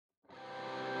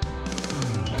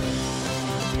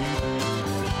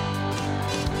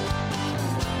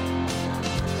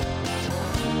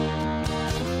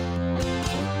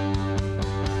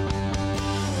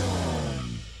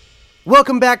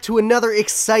Welcome back to another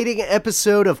exciting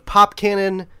episode of Pop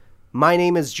Cannon. My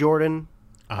name is Jordan.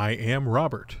 I am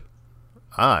Robert.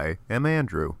 I am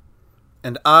Andrew.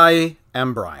 And I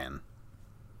am Brian.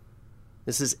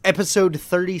 This is episode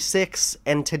 36,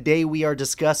 and today we are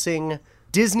discussing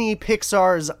Disney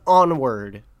Pixar's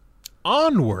Onward.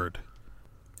 Onward.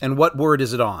 And what word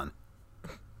is it on?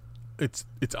 It's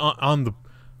on the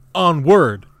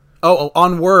onward. Oh,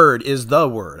 onward is the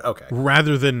word. Okay.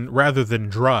 Rather than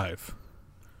drive.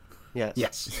 Yes.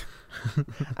 Yes.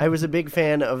 I was a big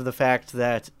fan of the fact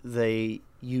that they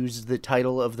used the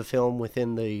title of the film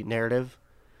within the narrative.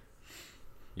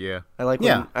 Yeah. I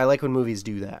like when movies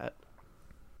do that.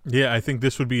 Yeah, I think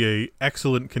this would be a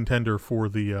excellent contender for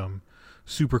the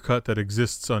supercut that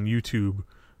exists on YouTube.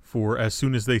 For as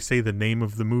soon as they say the name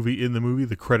of the movie in the movie,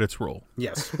 the credits roll.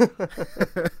 Yes.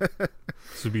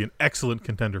 This would be an excellent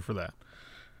contender for that.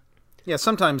 Yeah,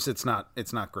 sometimes it's not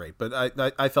great, but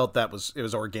I felt it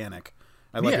was organic.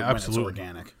 I like it when absolutely. it's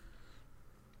organic.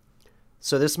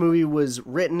 So this movie was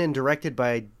written and directed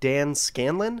by Dan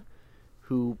Scanlon,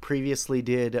 who previously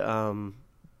did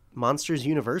Monsters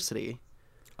University.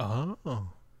 Oh,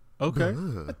 okay.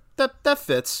 That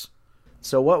fits.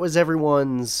 So what was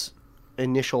everyone's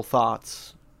initial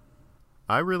thoughts?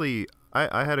 I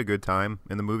had a good time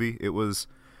in the movie. It was,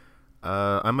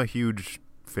 I'm a huge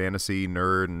fantasy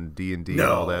nerd and D&D and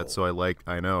all that, so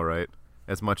I know, right?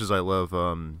 As much as I love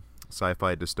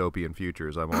sci-fi dystopian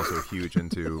futures, I'm also huge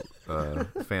into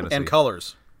fantasy. And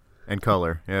colors. And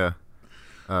color, yeah.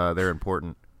 They're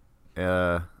important.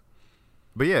 But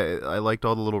yeah, I liked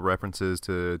all the little references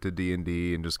to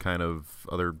D&D and just kind of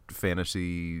other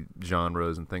fantasy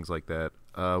genres and things like that.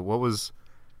 What was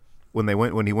when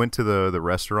he went to the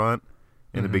restaurant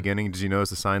in the beginning? Did you notice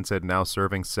the sign said "Now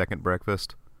serving second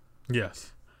breakfast"?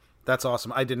 Yes. That's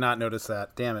awesome. I did not notice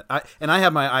that. Damn it. I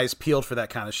have my eyes peeled for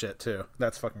that kind of shit too.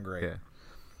 That's fucking great. Yeah.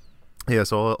 Yeah.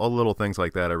 So all the little things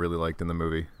like that I really liked in the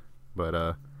movie.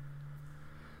 But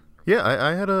yeah,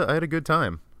 I had a good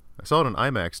time. I saw it on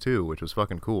IMAX too, which was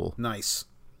fucking cool. Nice.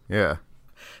 Yeah.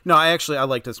 No, I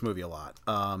liked this movie a lot.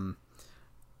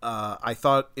 I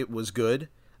thought it was good.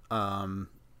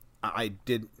 I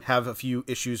did have a few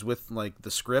issues with like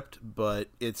the script, but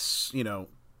it's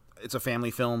a family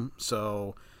film,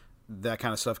 so that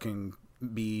kind of stuff can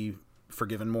be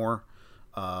forgiven more.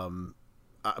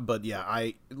 But yeah,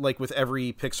 I like with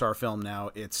every Pixar film now,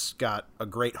 it's got a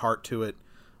great heart to it.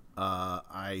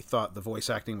 I thought the voice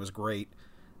acting was great.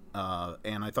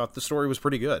 And I thought the story was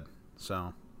pretty good,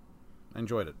 so I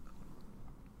enjoyed it.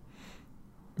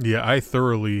 Yeah, I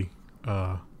thoroughly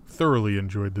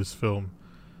enjoyed this film.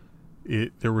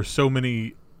 There were so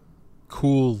many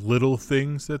cool little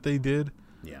things that they did.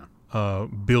 Yeah.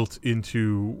 Built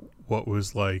into what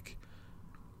was like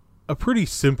a pretty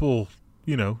simple,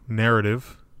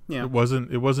 narrative. Yeah. It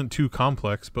wasn't too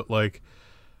complex, but like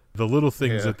the little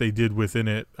things that they did within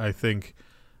it, I think.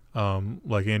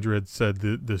 Like Andrew had said,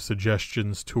 the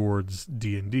suggestions towards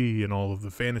D&D and all of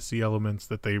the fantasy elements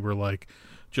that they were like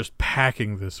just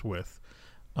packing this with,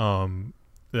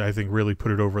 I think really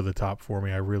put it over the top for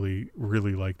me. I really,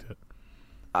 really liked it.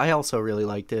 I also really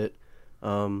liked it.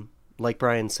 Like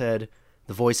Brian said,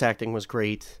 the voice acting was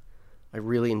great. I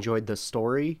really enjoyed the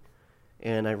story,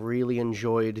 and I really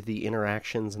enjoyed the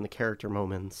interactions and the character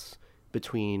moments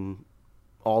between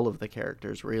all of the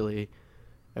characters, really.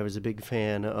 I was a big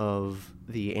fan of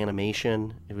the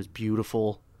animation. It was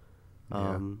beautiful,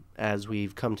 as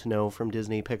we've come to know from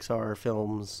Disney Pixar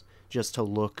films, just to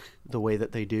look the way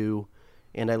that they do.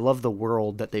 And I love the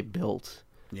world that they built.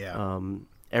 Yeah.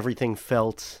 Everything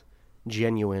felt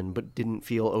genuine, but didn't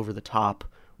feel over the top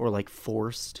or like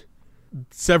forced.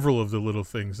 Several of the little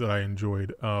things that I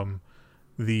enjoyed.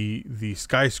 The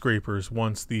skyscrapers,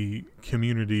 once the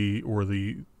community or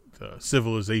the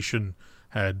civilization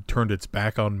had turned its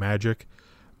back on magic.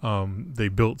 They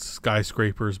built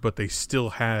skyscrapers, but they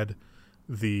still had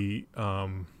the I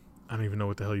don't even know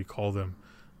what the hell you call them,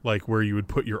 like where you would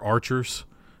put your archers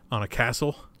on a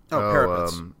castle.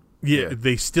 Parapets. Yeah,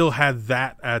 they still had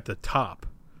that at the top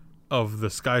of the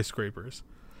skyscrapers.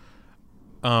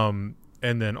 And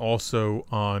then also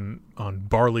on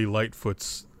Barley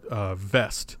Lightfoot's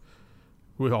vest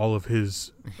with all of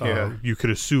his you could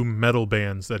assume metal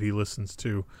bands that he listens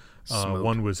to.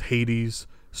 One was Hades,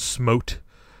 Smote.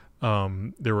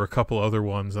 There were a couple other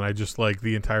ones, and I just like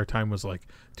the entire time was like,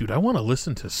 dude, I want to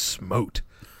listen to Smote.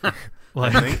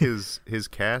 Like, I think his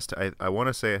cast, I want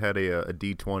to say it had a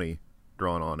D20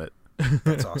 drawn on it.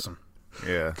 That's awesome.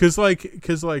 Yeah. Because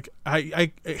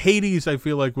I Hades, I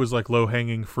feel like was like low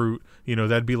hanging fruit.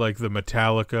 That'd be like the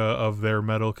Metallica of their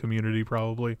metal community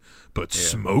probably. But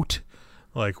Smote,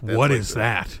 Like, That's what like is the-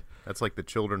 that? That's like the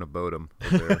Children of Bodom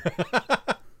over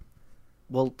there.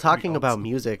 Well, talking about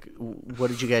music, what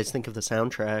did you guys think of the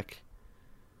soundtrack?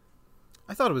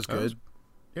 I thought it was good.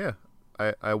 Yeah,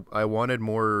 I wanted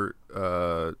more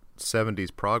 70s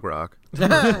prog rock.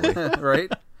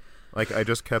 Right? Like, I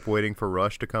just kept waiting for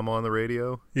Rush to come on the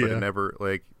radio, but Yeah. it never,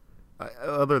 like,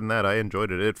 other than that, I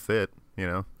enjoyed it. It fit, you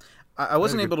know? I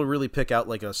wasn't able to really pick out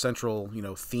like a central,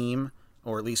 theme,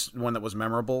 or at least one that was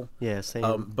memorable. Yeah,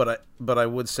 same. But I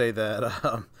would say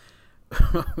that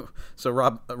so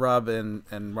Rob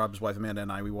and Rob's wife Amanda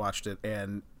and I, we watched it,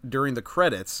 and during the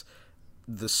credits,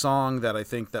 the song that I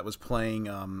think that was playing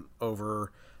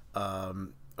over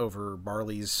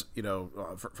Barley's,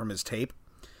 from his tape,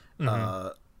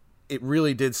 it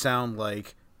really did sound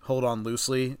like "Hold On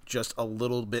Loosely," just a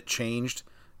little bit changed.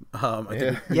 I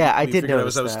think I we did figured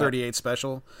notice that was that. 38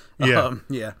 Special. Yeah.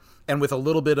 Yeah, and with a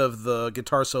little bit of the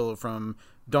guitar solo from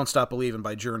 "Don't Stop Believin'"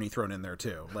 by Journey thrown in there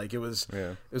too. Like it was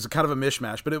a kind of a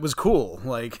mishmash, but it was cool.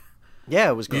 Like yeah,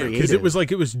 it was creative. Because it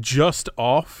was just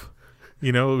off.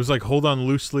 It was like "Hold On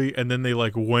Loosely," and then they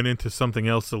like went into something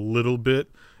else a little bit,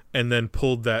 and then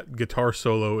pulled that guitar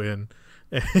solo in,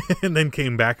 and then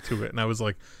came back to it, and I was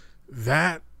like,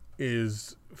 that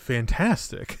is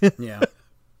fantastic. yeah.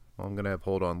 Well, I'm going to have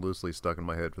Hold On Loosely stuck in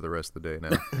my head for the rest of the day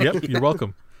now. Yep, you're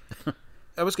welcome.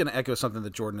 I was going to echo something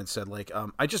that Jordan had said. Like,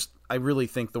 I really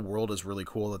think the world is really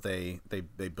cool that they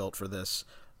built for this.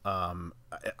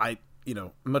 I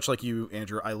much like you,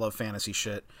 Andrew, I love fantasy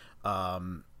shit,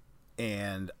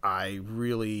 and I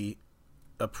really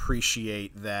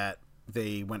appreciate that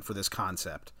they went for this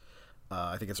concept.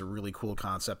 I think it's a really cool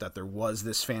concept that there was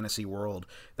this fantasy world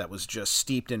that was just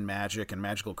steeped in magic and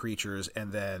magical creatures,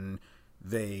 and then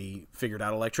they figured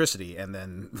out electricity, and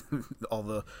then all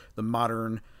the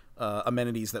modern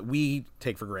amenities that we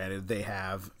take for granted they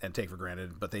have and take for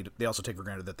granted, but they also take for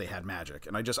granted that they had magic.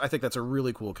 And I think that's a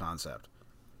really cool concept.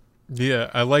 Yeah,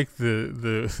 I like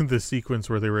the sequence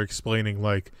where they were explaining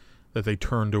like that they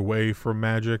turned away from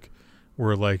magic,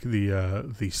 where like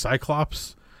the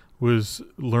Cyclops was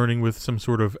learning with some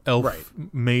sort of elf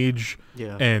mage,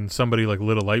 and somebody like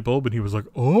lit a light bulb, and he was like,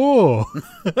 "Oh,"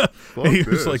 he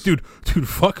was like, "Dude,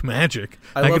 fuck magic!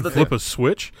 I love can that flip a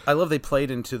switch." I love they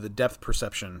played into the depth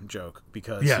perception joke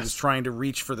because he Yes. was trying to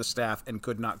reach for the staff and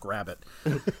could not grab it.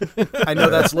 I know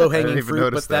that's low hanging even fruit, but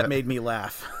notice that that. made me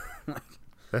laugh.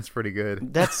 That's pretty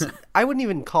good. I wouldn't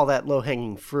even call that low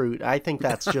hanging fruit. I think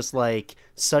that's just like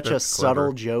such a That's subtle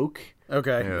clever. joke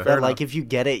Okay, Yeah. fair that enough. like if you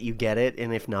get it, you get it,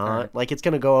 and if not, like it's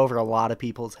gonna go over a lot of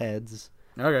people's heads.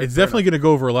 Okay, It's fair definitely going to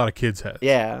go over a lot of kids' heads.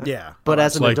 Yeah, Yeah. But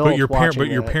as an Like, adult, but your watching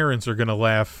that- parents are going to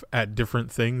laugh at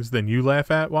different things than you laugh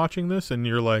at watching this, and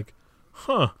you're like,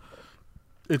 huh.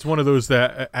 It's one of those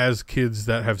that as kids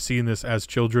that have seen this as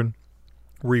children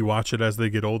rewatch it as they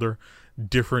get older,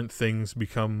 different things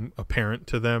become apparent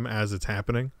to them as it's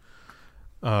happening.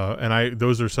 And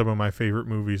those are some of my favorite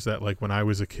movies that, like, when I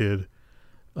was a kid,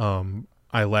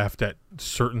 I laughed at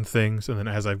certain things, and then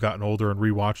as I've gotten older and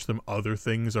rewatched them, other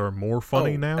things are more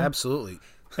funny now. Absolutely.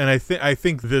 And I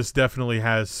think this definitely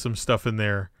has some stuff in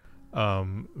there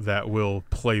that will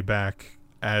play back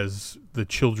as the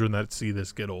children that see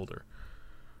this get older.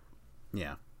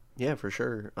 Yeah. Yeah, for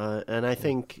sure. And I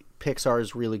think Pixar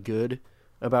is really good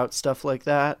about stuff like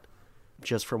that.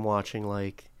 Just from watching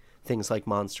like things like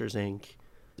Monsters Inc.,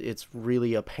 it's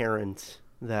really apparent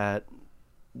that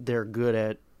they're good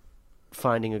at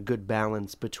finding a good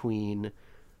balance between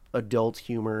adult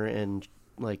humor and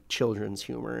like children's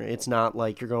humor. It's not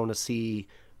like you're going to see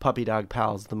Puppy Dog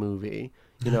Pals the movie.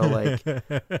 Like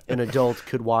an adult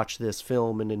could watch this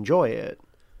film and enjoy it.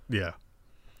 Yeah.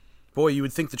 Boy, you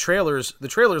would think the trailers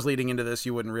leading into this,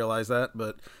 you wouldn't realize that,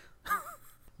 but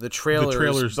the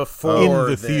trailers before in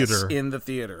the this, theater. in the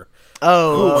theater.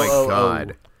 Oh my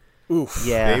god. Oof.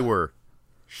 Yeah. They were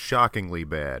shockingly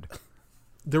bad.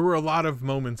 There were a lot of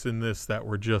moments in this that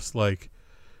were just like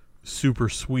super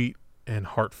sweet and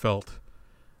heartfelt.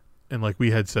 And like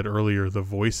we had said earlier, the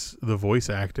voice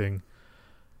acting,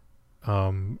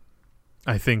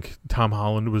 I think Tom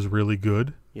Holland was really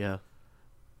good. Yeah.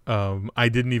 I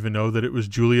didn't even know that it was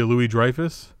Julia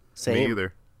Louis-Dreyfus. Same. Me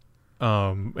either.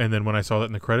 And then when I saw that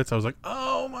in the credits, I was like,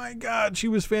 oh my God, she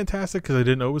was fantastic, because I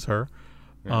didn't know it was her.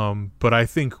 Yeah. But I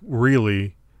think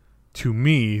really, to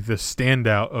me, the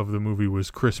standout of the movie was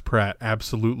Chris Pratt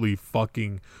absolutely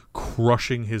fucking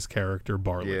crushing his character,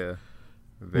 Barley. Yeah.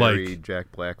 Very Like-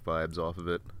 Jack Black vibes off of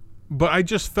it. But I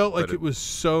just felt like But it was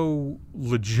so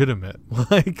legitimate.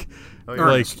 Like, Oh, yeah.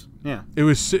 like Ernest. Yeah. it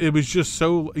was just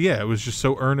so, it was just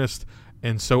so earnest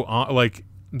and so like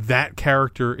that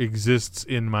character exists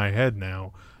in my head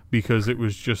now because it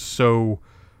was just so.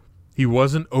 He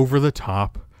wasn't over the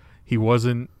top. He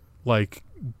wasn't like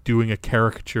doing a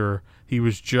caricature. He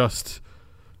was just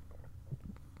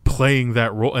playing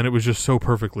that role, and it was just so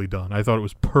perfectly done. I thought it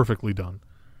was perfectly done.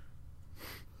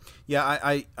 Yeah,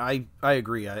 I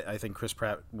agree. I think Chris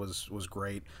Pratt was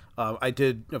great. I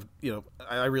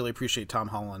really appreciate Tom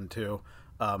Holland too.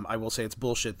 I will say it's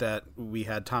bullshit that we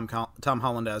had Tom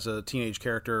Holland as a teenage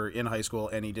character in high school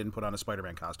and he didn't put on a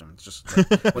Spider-Man costume. It's just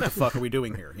like, what the fuck are we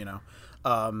doing here?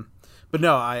 But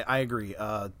no, I agree.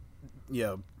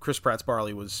 Chris Pratt's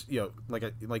Barley was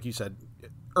like you said,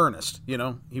 earnest.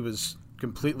 He was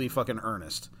completely fucking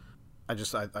earnest. I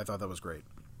thought that was great.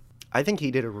 I think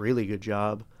he did a really good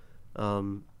job.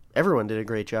 Everyone did a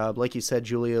great job. Like you said,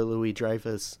 Julia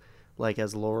Louis-Dreyfus, like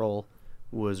as Laurel,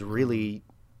 was really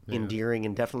endearing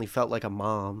and definitely felt like a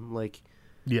mom. Like,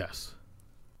 yes,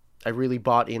 I really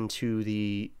bought into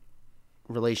the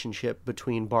relationship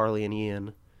between Barley and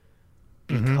Ian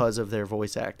because of their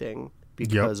voice acting,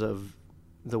 because of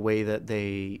the way that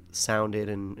they sounded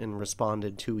and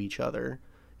responded to each other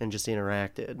and just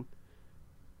interacted.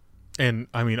 And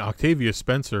I mean, Octavia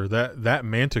Spencer, that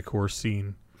Manticore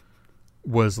scene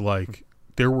was like,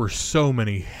 there were so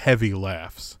many heavy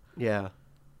laughs. Yeah.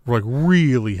 Like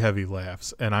really heavy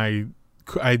laughs. And I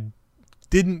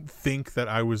didn't think that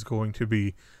I was going to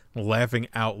be laughing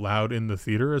out loud in the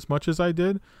theater as much as I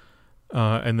did.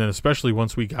 And then especially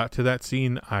once we got to that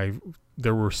scene,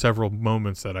 there were several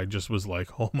moments that I just was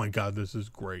like, oh my God, this is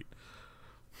great.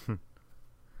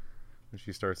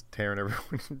 She starts tearing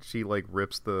everyone. She like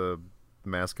rips the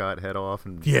mascot head off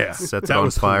and sets it that on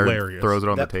was fire hilarious. and throws it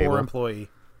on the table. That poor employee.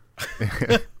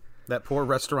 That poor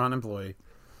restaurant employee.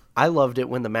 I loved it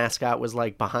when the mascot was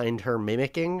like behind her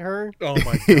mimicking her. Oh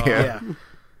my God. Yeah.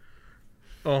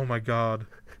 Oh my God.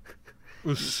 It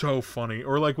was so funny.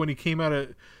 Or like when he came out at,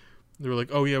 they were like,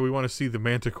 oh yeah, we want to see the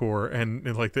Manticore, and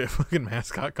like the fucking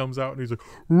mascot comes out and he's like,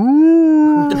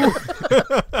 ooh.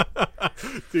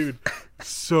 Dude,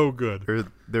 so good.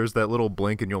 There's that little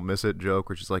blink and you'll miss it joke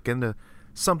where she's like, into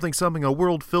something, a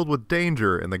world filled with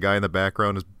danger, and the guy in the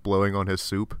background is blowing on his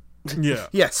soup. Yeah.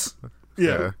 Yes.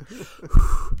 Yeah.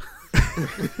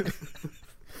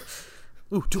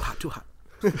 Ooh, too hot.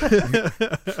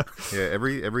 Yeah,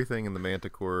 everything in the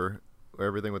Manticore,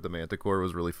 everything with the Manticore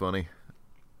was really funny.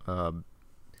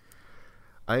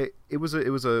 It was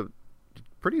a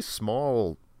pretty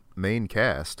small main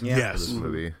cast for this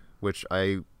movie, which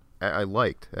I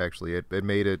liked actually. It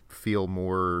made it feel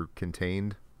more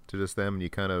contained to just them,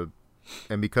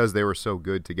 and because they were so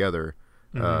good together,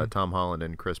 Tom Holland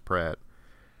and Chris Pratt,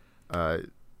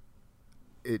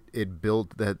 it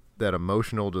built that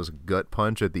emotional just gut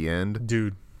punch at the end,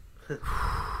 dude.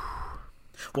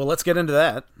 Well, let's get into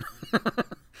that.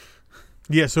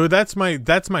 Yeah, so that's my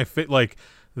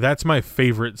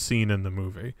favorite scene in the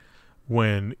movie,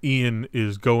 when Ian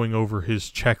is going over his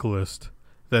checklist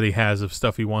that he has of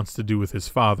stuff he wants to do with his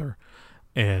father,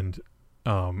 and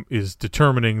is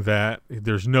determining that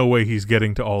there's no way he's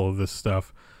getting to all of this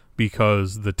stuff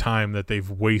because the time that they've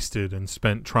wasted and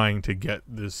spent trying to get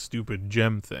this stupid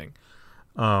gem thing.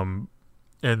 And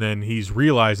then he's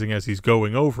realizing as he's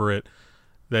going over it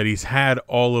that he's had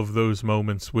all of those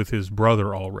moments with his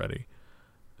brother already.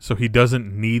 So he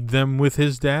doesn't need them with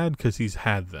his dad because he's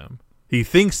had them. He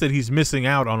thinks that he's missing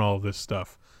out on all this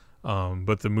stuff,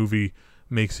 but the movie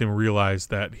makes him realize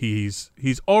that he's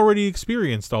already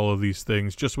experienced all of these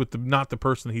things, just with not the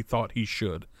person he thought he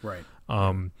should. Right.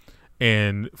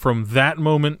 And from that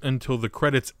moment until the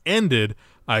credits ended,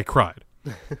 I cried,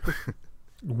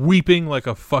 weeping like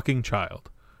a fucking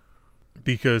child,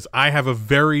 because I have a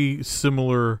very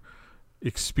similar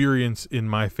experience in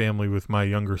my family with my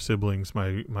younger siblings,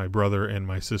 my brother and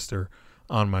my sister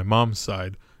on my mom's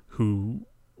side, who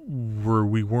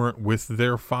we weren't with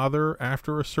their father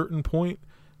after a certain point,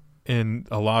 and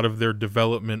a lot of their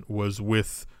development was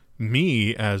with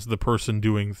me as the person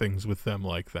doing things with them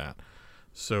like that.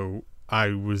 So I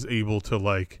was able to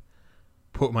like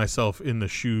put myself in the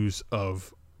shoes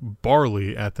of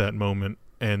Barley at that moment,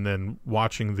 and then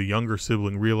watching the younger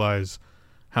sibling realize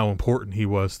how important he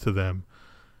was to them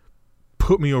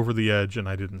put me over the edge, and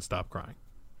I didn't stop crying.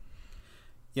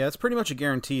 Yeah, it's pretty much a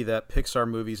guarantee that Pixar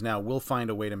movies now will find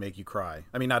a way to make you cry.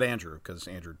 I mean, not Andrew, because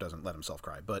Andrew doesn't let himself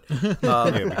cry, but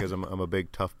yeah, because I'm a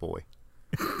big tough boy.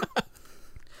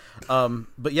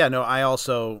 But yeah, no, I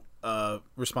also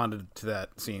responded to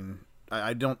that scene.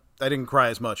 I didn't cry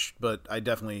as much, but I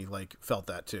definitely like felt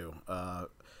that too.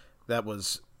 That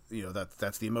was,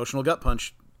 that's the emotional gut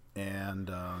punch, and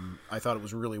I thought it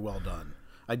was really well done.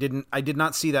 I did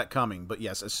not see that coming, but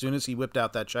yes, as soon as he whipped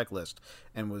out that checklist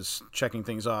and was checking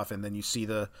things off, and then you see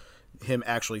him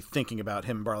actually thinking about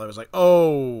him and Barley, I was like,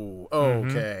 oh,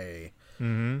 okay.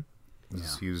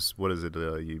 He's what is it?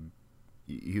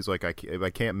 He's like, I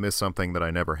can't miss something that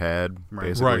I never had,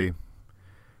 basically. Right.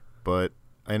 But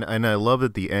and I love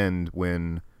at the end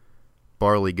when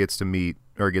Barley gets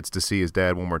to see his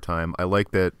dad one more time. I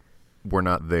like that we're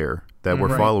not there, that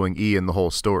we're following Ian the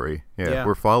whole story. Yeah,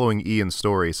 we're following Ian's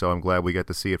story, so I'm glad we got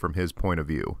to see it from his point of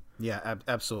view. Yeah,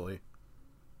 absolutely.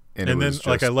 And then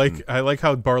like I like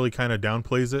how Barley kind of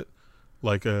downplays it,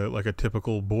 like a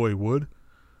typical boy would.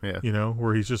 Yeah, you know,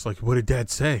 where he's just like, "What did Dad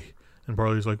say?" And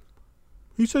Barley's like,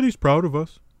 "He said he's proud of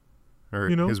us." Or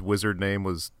his wizard name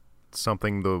was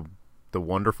something the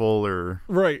Wonderful, or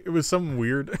right. It was something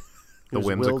weird. The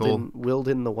Whimsical.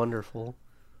 Wilden the Wonderful.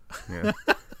 Yeah.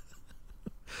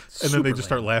 And then they just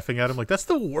start laughing at him like, that's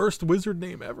the worst wizard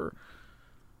name ever.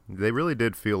 They really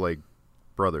did feel like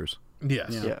brothers.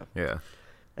 Yes. Yeah.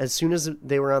 As soon as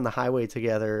they were on the highway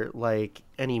together, like,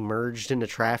 and he merged into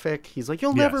traffic, he's like,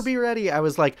 "You'll never be ready." I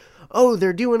was like, oh,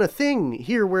 they're doing a thing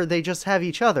here where they just have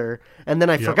each other. And then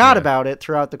I forgot about it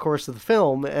throughout the course of the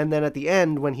film. And then at the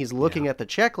end, when he's looking at the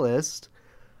checklist,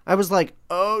 I was like,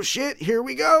 oh shit, here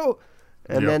we go.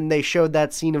 And then they showed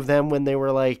that scene of them when they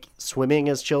were like swimming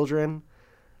as children.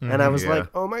 And I was like,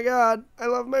 oh my God, I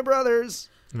love my brothers.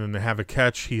 And then they have a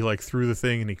catch. He like threw the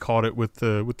thing and he caught it with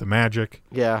the magic.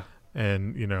 Yeah.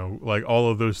 And, you know, like all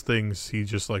of those things, he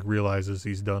just like realizes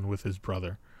he's done with his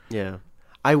brother. Yeah.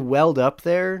 I welled up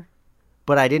there,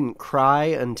 but I didn't cry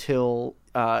until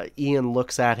Ian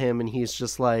looks at him and he's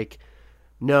just like,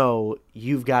 no,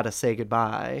 you've got to say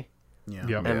goodbye. Yeah.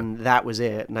 Yep. And that was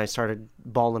it. And I started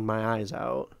bawling my eyes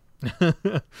out.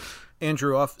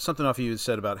 Andrew, something off you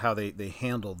said about how they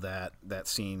handled that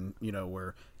scene, you know,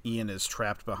 where Ian is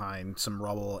trapped behind some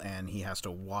rubble and he has to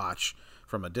watch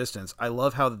from a distance. I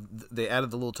love how they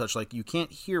added the little touch, like you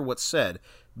can't hear what's said,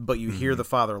 but you hear the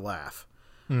father laugh.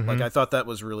 Like I thought that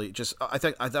was really I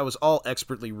think that was all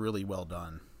expertly really well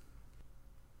done.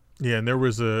 Yeah, and there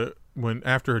was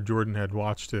after Jordan had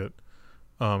watched it,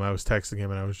 I was texting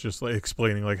him and I was just like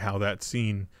explaining like how that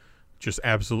scene just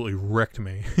absolutely wrecked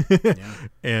me.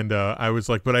 And I was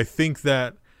like, but I think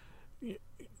that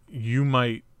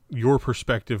your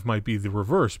perspective might be the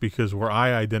reverse, because where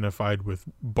I identified with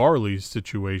Barley's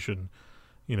situation,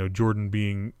 you know, Jordan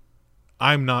being,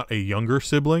 I'm not a younger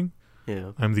sibling.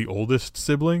 Yeah. I'm the oldest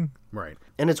sibling. Right.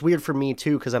 And it's weird for me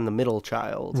too, because I'm the middle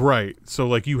child. Right. So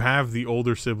like you have the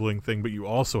older sibling thing, but you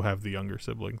also have the younger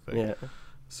sibling thing. Yeah.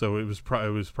 So it was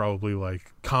probably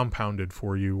like compounded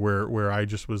for you, where I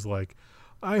just was like,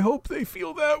 I hope they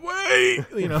feel that way,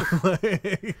 you know.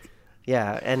 Like,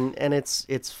 yeah, and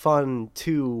it's fun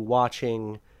too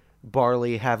watching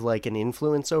Barley have like an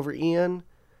influence over Ian,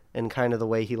 and kind of the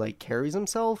way he like carries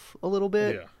himself a little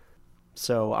bit. yeah.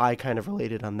 So I kind of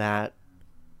related on that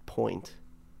point.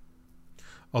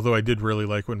 Although I did really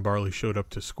like when Barley showed up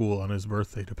to school on his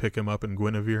birthday to pick him up in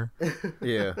Guinevere.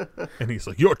 Yeah. And he's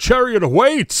like, "Your chariot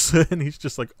awaits!" And he's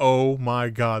just like, oh my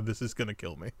God, this is going to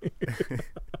kill me.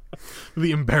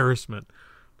 The embarrassment.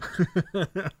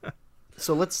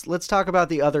 So let's talk about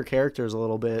the other characters a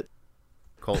little bit.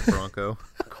 Colt Bronco.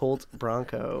 Colt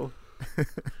Bronco,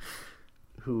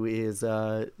 who is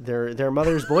their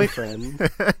mother's boyfriend.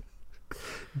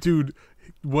 Dude,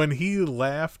 when he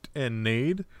laughed and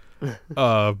neighed,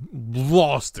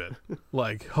 lost it.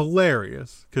 Like,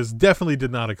 hilarious. Because definitely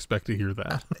did not expect to hear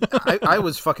that. I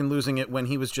was fucking losing it when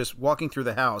he was just walking through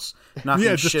the house, knocking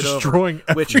Yeah, just shit destroying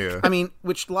over. Which everything. I mean,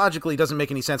 which logically doesn't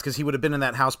make any sense because he would have been in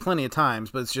that house plenty of times.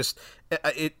 But it's just,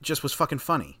 it just was fucking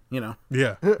funny, you know.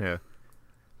 Yeah. Yeah.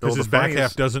 Because his back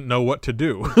half doesn't know what to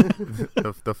do.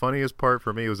 The funniest part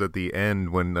for me was at the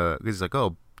end when he's like,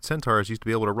 "Oh, centaurs used to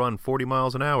be able to run 40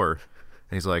 miles an hour,"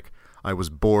 and he's like, "I was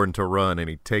born to run," and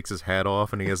he takes his hat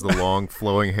off and he has the long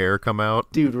flowing hair come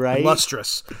out. Dude, right?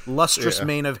 Lustrous Yeah.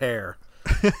 mane of hair.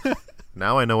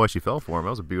 Now I know why she fell for him.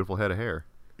 That was a beautiful head of hair.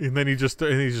 And then he's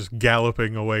just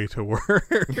galloping away to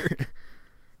work.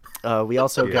 We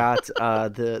also got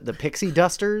the pixie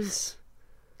dusters.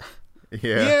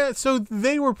 Yeah. Yeah, so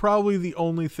they were probably the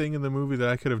only thing in the movie that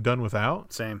I could have done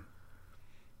without. Same.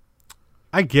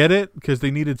 I get it, because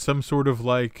they needed some sort of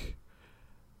like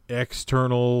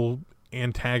external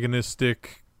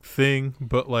antagonistic thing,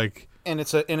 but like, And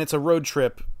it's a road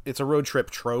trip. It's a road trip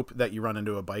trope that you run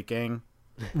into a bike gang.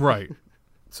 right.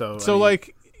 So So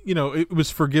like, you know, it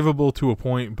was forgivable to a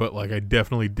point, but like I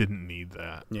definitely didn't need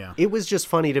that. yeah. It was just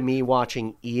funny to me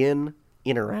watching Ian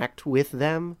interact with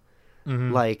them.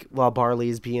 Like while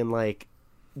Barley's being like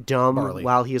dumb, Barley.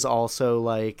 while he's also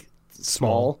like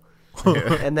small.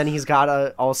 And then he's got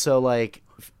to also like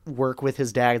work with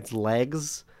his dad's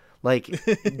legs, like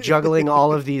juggling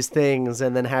all of these things,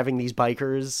 and then having these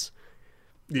bikers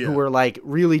who are like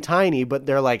really tiny, but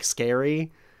they're like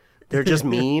scary. They're just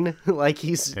mean. Like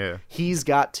he's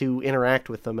got to interact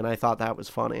with them, and I thought that was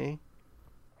funny.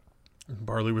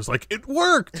 Barley was like, "It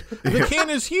worked. The can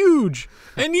is huge,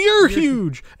 and you're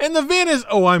huge, and the van is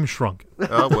I'm shrunken."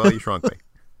 Oh well, you shrunk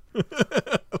me.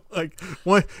 Like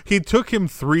what? He took him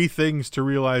 3 things to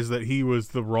realize that he was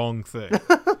the wrong thing.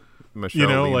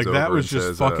 Michelle leans like over that was and just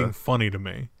says, fucking funny to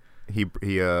me. He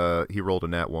rolled a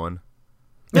nat 1.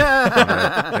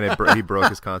 and he broke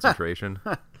his concentration.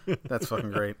 That's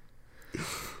fucking great.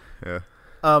 Yeah.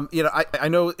 I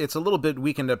know it's a little bit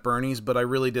Weekend at Bernie's, but I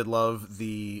really did love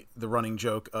the running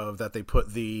joke of that they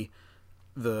put the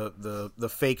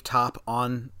fake top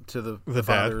on to the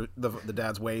father the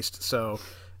dad's waist. So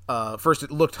first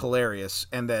it looked hilarious,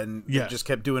 and then it just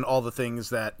kept doing all the things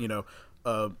that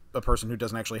a person who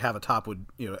doesn't actually have a top would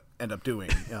end up doing.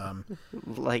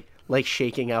 Like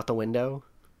shaking out the window.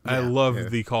 I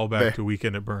love the callback to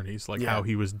Weekend at Bernie's, like how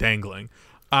he was dangling.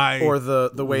 Or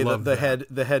the way that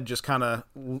the head just kind of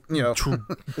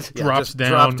drops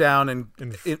down and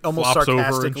it almost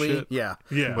sarcastically yeah.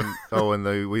 That's one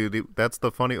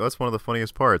of the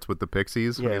funniest parts with the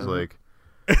Pixies when he's like,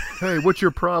 "Hey, what's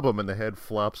your problem?" and the head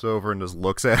flops over and just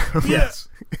looks at him. Yes.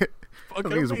 I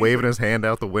think he's waving his hand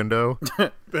out the window.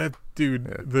 That dude,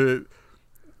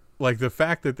 the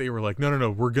fact that they were like, no,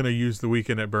 we're gonna use the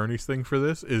Weekend at Bernie's thing for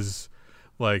this is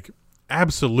like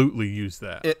absolutely use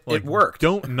that. It worked.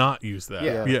 Don't not use that.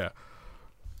 Yeah.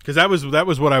 Because that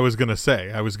was what I was gonna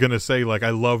say. I was gonna say like I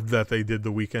loved that they did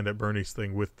the Weekend at Bernie's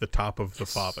thing with the top of the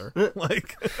father,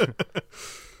 like,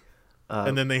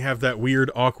 and then they have that weird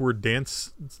awkward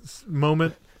dance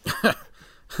moment.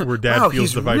 Where Dad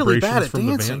feels the vibrations from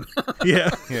dancing. The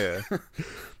band. Yeah.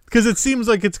 Because it seems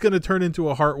like it's going to turn into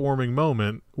a heartwarming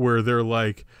moment where they're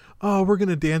like, "Oh, we're going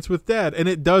to dance with Dad," and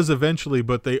it does eventually,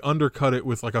 but they undercut it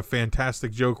with like a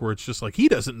fantastic joke where it's just like he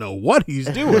doesn't know what he's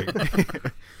doing.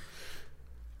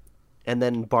 And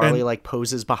then Barley like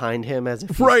poses behind him as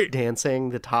if he's dancing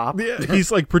the top. Yeah, he's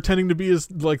like pretending to be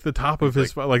the top of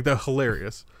his like that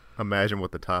hilarious. Imagine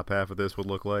what the top half of this would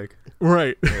look like.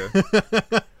 Right. Yeah.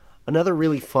 Another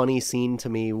really funny scene to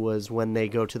me was when they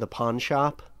go to the pawn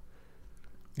shop.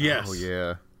 Yes. Oh,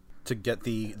 yeah. To get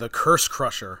the Curse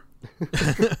Crusher.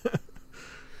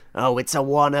 Oh, it's a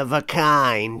one of a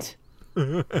kind.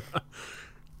 Yeah,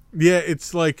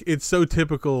 it's like it's so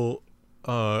typical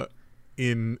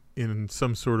in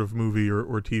some sort of movie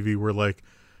or TV where like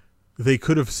they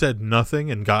could have said nothing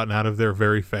and gotten out of there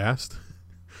very fast.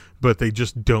 But they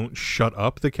just don't shut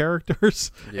up the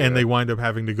characters and they wind up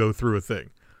having to go through a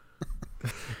thing.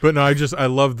 But no, I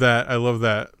love that. I love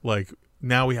that. Like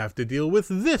now we have to deal with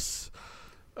this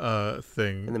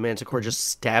thing. And the Manticore just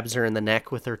stabs her in the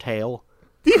neck with her tail.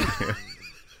 Yeah.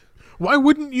 Why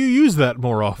wouldn't you use that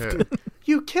more often? Yeah.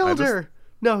 You killed her.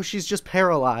 No, she's just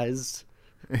paralyzed.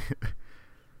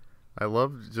 I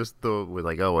love just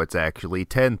it's actually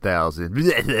 10,000.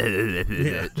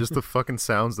 Just the fucking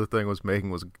sounds the thing was making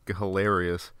was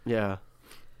hilarious. Yeah.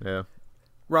 Yeah.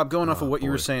 Rob, going off of what you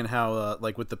were saying, how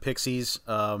like with the Pixies,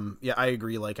 I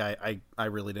agree. Like I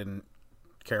really didn't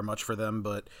care much for them,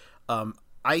 but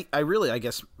I really, I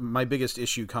guess my biggest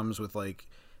issue comes with like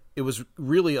it was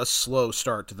really a slow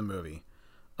start to the movie.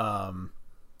 I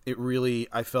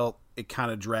felt it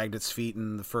kind of dragged its feet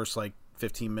in the first like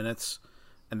 15 minutes,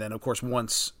 and then of course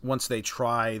once they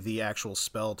try the actual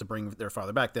spell to bring their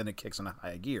father back, then it kicks in a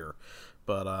high gear.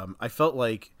 But I felt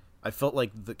like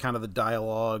the kind of the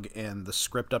dialogue and the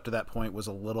script up to that point was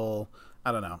a little,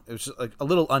 I don't know, it was just like a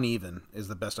little uneven is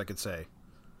the best I could say.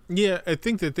 Yeah, I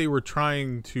think that they were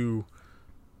trying to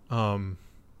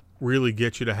really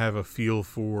get you to have a feel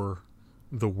for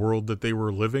the world that they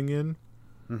were living in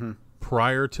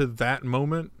prior to that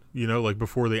moment. You know, like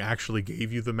before they actually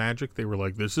gave you the magic, they were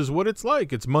like, "This is what it's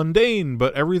like. It's mundane,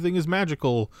 but everything is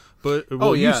magical." But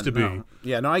it used to be.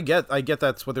 Yeah, no, I get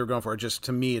that's what they were going for. Just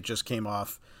to me, it just came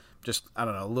off, just I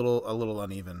don't know, a little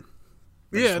uneven.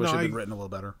 I wish it had been written a little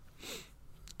better.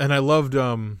 And I loved.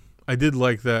 I did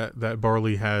like that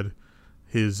Barley had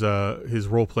his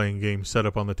role playing game set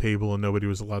up on the table and nobody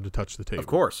was allowed to touch the table. Of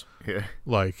course. Yeah.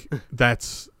 Like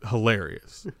that's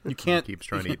hilarious. You can't keeps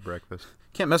trying to eat breakfast.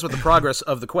 Can't mess with the progress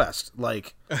of the quest.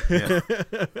 Like, and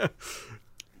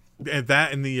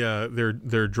that and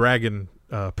their dragon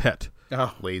pet,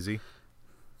 Lazy,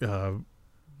 the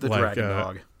dragon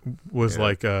dog was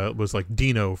like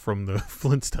Dino from the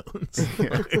Flintstones.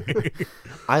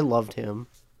 I loved him.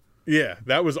 Yeah,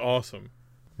 that was awesome.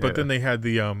 But then they had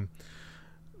the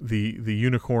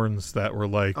unicorns that were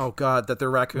like Oh God, that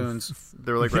they're raccoons.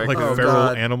 They're like like raccoons. feral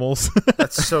God. animals.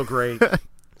 That's so great.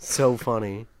 So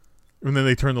funny. And then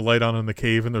they turn the light on in the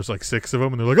cave, and there's like 6 of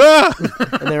them, and they're like,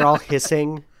 ah! And they're all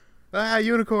hissing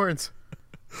Unicorns.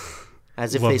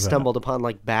 as if Love they that. stumbled upon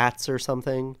like bats or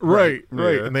something. right.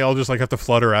 Yeah. And they all just like have to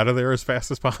flutter out of there as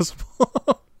fast as possible.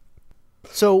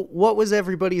 So, what was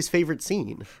everybody's favorite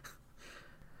scene?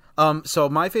 So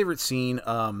my favorite scene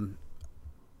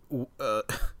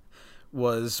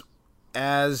was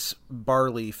as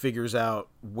Barley figures out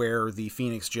where the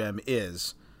Phoenix Gem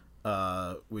is,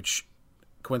 which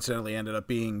coincidentally ended up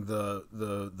being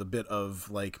the bit of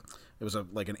like it was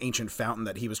like an ancient fountain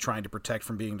that he was trying to protect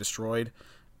from being destroyed.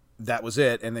 That was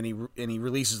it, and then he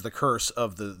releases the curse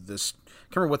of this. I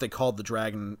can't remember what they called the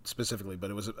dragon specifically, but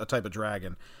it was a type of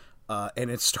dragon.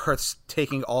 And it starts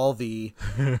taking all the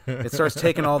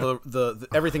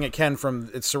everything it can from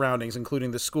its surroundings,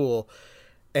 including the school,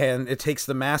 and it takes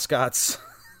the mascot's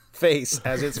face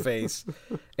as its face,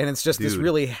 and it's just this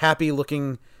really happy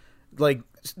looking, like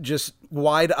just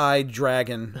wide-eyed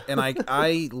dragon, and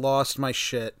I lost my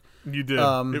shit. You did.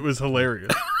 It was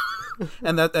hilarious.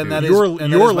 And that is Your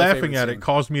my laughing favorite at scene. it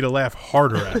caused me to laugh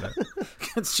harder at it.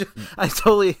 It's just, I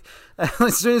totally,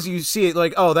 as soon as you see it,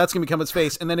 like, oh, that's gonna become its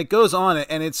face, and then it goes on,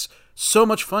 and it's so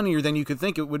much funnier than you could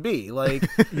think it would be. Like,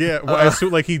 Yeah, well, so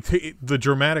like the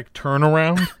dramatic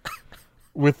turnaround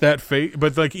with that face,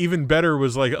 but like even better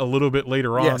was like a little bit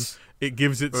later on. Yes. It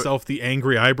gives itself the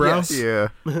angry eyebrows. Yeah.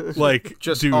 Like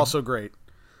just dude, also great.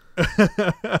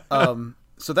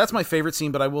 So that's my favorite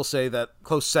scene, but I will say that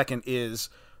close second is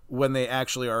when they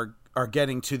actually are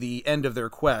getting to the end of their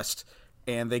quest,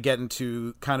 and they get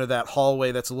into kind of that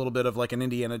hallway that's a little bit of like an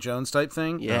Indiana Jones type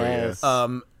thing. Yes.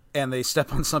 And they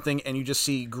step on something, and you just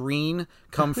see green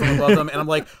come from above them, and I'm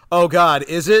like, "Oh God,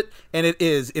 is it?" And it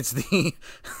is. It's the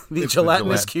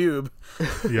gelatinous cube.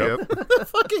 Yep. The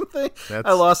fucking thing.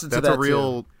 I lost it to that That's a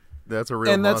real. too. That's a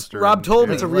real And that's monster. Rob told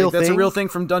me. That's a real That's a thing? real thing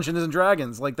from Dungeons and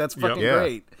Dragons. Like that's fucking Yeah.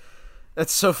 great.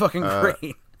 That's so fucking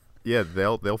great. Yeah,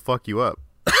 they'll fuck you up.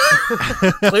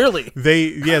 Clearly.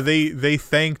 They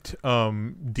thanked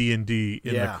D&D in the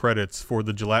Yeah. credits for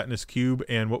the gelatinous cube,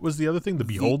 and what was the other thing? The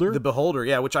beholder. The Beholder,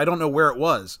 yeah, which I don't know where it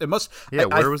was. It must. Yeah,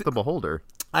 I where was the beholder?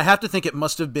 I have to think it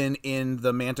must have been in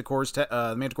the Manticore's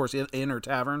Inn or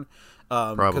Tavern,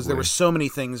 because there Probably. were so many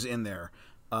things in there.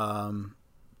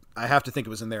 I have to think it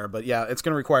was in there, but yeah, it's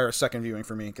going to require a second viewing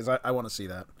for me because I want to see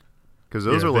that. Because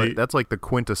those Yeah, are they- like that's like the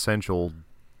quintessential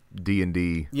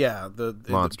D&D. Yeah, the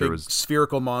Monster big was-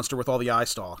 spherical monster with all the eye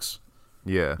stalks.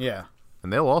 Yeah. Yeah,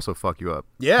 And they'll also fuck you up.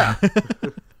 yeah.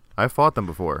 I fought them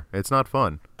before. It's not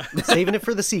fun. Saving it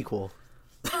for the sequel.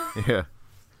 Yeah.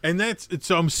 And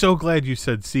so I'm so glad you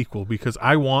said sequel because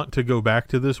I want to go back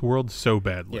to this world so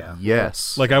badly. Yeah.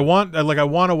 Yes. Like I want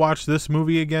to watch this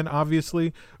movie again,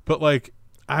 obviously, but like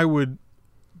I would,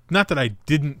 not that I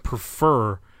didn't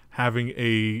prefer having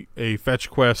a fetch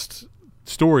quest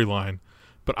storyline,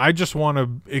 but I just want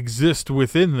to exist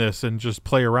within this and just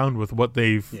play around with what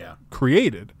they've Yeah.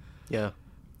 created. Yeah.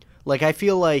 Like, I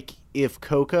feel like if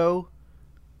Coco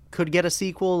could get a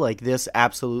sequel, like, this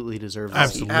absolutely deserves a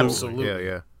sequel. Absolutely. Absolutely.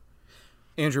 Yeah,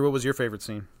 Andrew, what was your favorite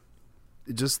scene?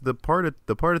 yeah. Just the part at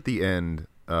the end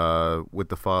with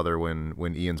the father when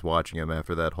Ian's watching him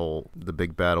after the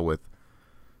big battle with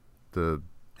the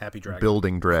Happy Dragon.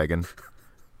 building dragon.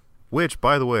 Which,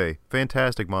 by the way,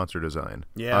 fantastic monster design.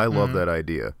 Yeah. I love that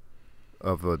idea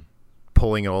of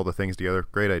pulling all the things together.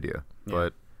 Great idea. Yeah.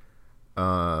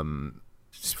 But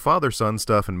father-son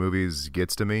stuff in movies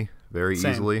gets to me very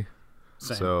Same. easily.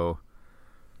 Same. So,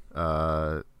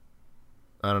 I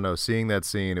don't know. Seeing that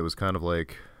scene, it was kind of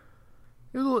like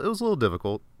it was a little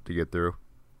difficult to get through.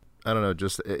 I don't know,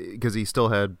 just because he still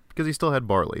had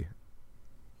Barley.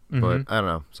 But I don't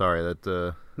know. Sorry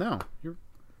that. No, you're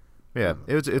Yeah,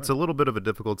 it's a little bit of a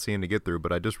difficult scene to get through,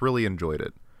 but I just really enjoyed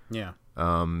it. yeah.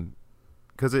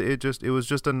 Because it was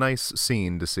just a nice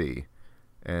scene to see,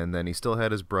 and then he still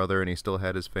had his brother and he still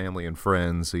had his family and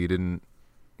friends, so he didn't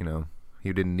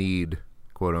need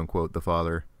quote unquote the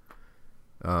father.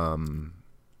 But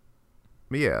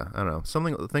yeah, I don't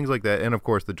know, things like that, and of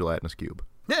course the gelatinous cube.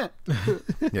 Yeah.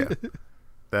 Yeah,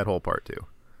 that whole part too.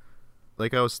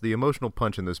 Like the emotional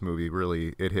punch in this movie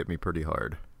really it hit me pretty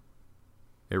hard.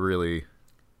 It really,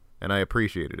 and I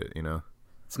appreciated it.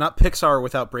 It's not Pixar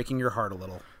without breaking your heart a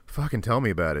little. Fucking tell me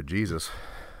about it, Jesus.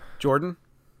 Jordan?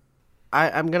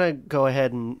 I'm going to go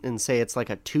ahead and say it's like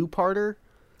a two-parter.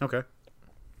 Okay.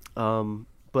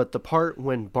 But the part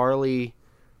when Barley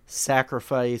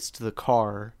sacrificed the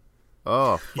car.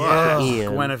 Oh, fuck. Yeah.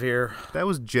 Ian. Guinevere. That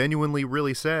was genuinely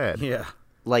really sad. Yeah.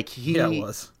 Like Yeah, it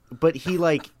was. But he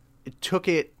like took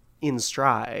it in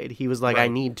stride. He was like, I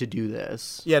Right. need to do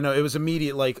this. Yeah, no, it was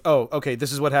immediate. Like, oh, okay,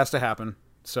 this is what has to happen.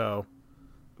 So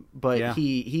But Yeah.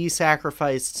 he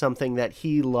sacrificed something that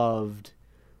he loved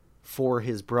for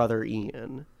his brother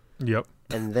Ian. Yep.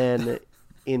 And then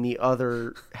in the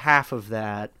other half of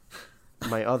that,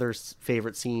 my other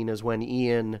favorite scene is when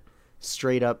Ian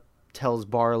straight up tells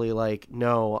Barley like,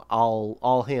 "No,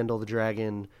 I'll handle the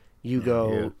dragon. You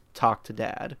go Yeah. talk to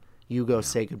Dad. You go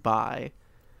say goodbye."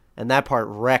 And that part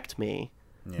wrecked me.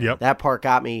 Yep. That part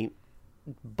got me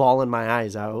bawling my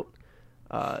eyes out.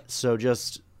 So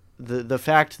just the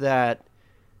fact that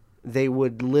they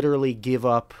would literally give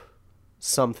up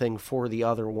something for the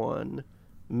other one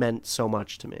meant so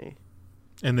much to me.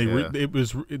 And they Yeah.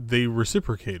 they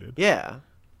reciprocated. Yeah.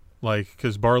 Like,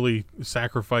 because Barley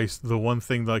sacrificed the one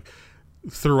thing, like,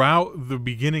 throughout the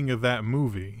beginning of that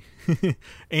movie,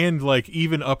 and, like,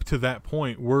 even up to that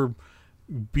point, we're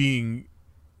being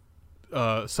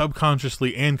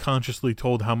subconsciously and consciously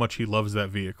told how much he loves that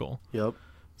vehicle. Yep.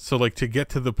 So, like, to get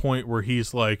to the point where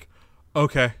he's like,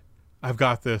 okay, I've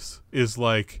got this, is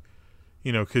like,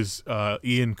 you know, because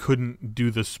Ian couldn't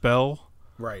do the spell.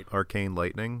 right. Arcane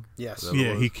lightning. Yes. Is that what it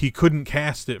Yeah, was? he couldn't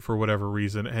cast it for whatever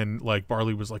reason, and like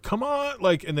Barley was like, "Come on!"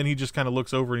 Like, and then he just kind of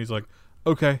looks over and he's like,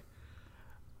 "Okay,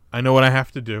 I know what I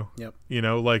have to do." Yep. You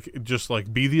know, like just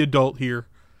like be the adult here.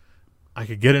 I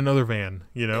could get another van.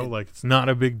 You know, like it's not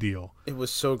a big deal. It was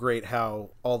so great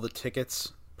how all the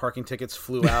parking tickets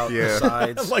flew out Yeah. the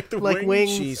sides. Like the Like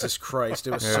wings. Jesus Christ,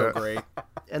 it was so Yeah. great.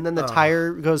 And then the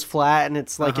tire goes flat and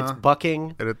it's like Uh-huh. it's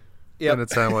bucking. And it Yep. and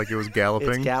it sounded like it was galloping.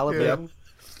 It's galloping. Yeah.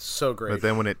 So great. But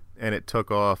then when it took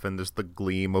off and just the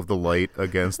gleam of the light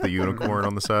against the unicorn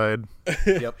on the side.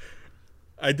 Yep.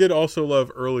 I did also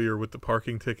love earlier with the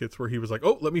parking tickets where he was like,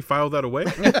 "Oh, let me file that away."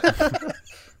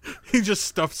 He just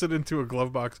stuffs it into a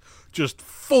glove box, just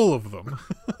full of them.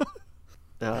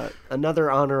 Another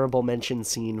honorable mention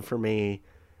scene for me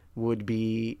would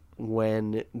be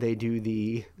when they do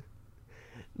the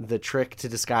trick to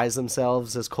disguise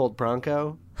themselves as Colt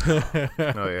Bronco, Oh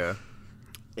yeah.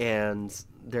 and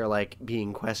they're like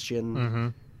being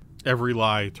questioned. Every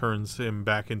lie turns him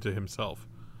back into himself.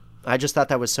 I just thought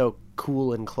that was so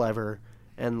cool and clever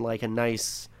and like a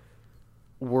nice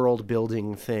world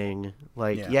building thing.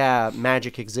 Like, Yeah.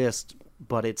 magic exists,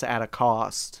 but it's at a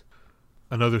cost.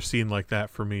 Another scene like that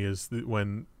for me is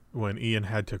when Ian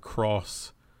had to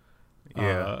cross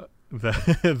Yeah.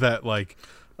 that like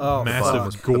Oh,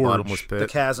 massive fuck. The gorge. bottomless pit. The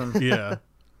chasm. Yeah.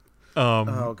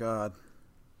 Oh God.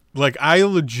 Like I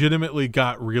legitimately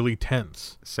got really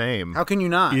tense Same. How can you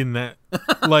not? in that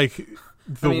like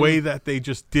the mean- way that they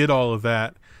just did all of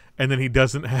that, and then he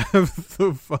doesn't have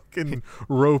the fucking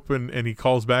rope, and he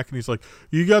calls back and he's like,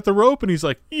 "You got the rope?" And he's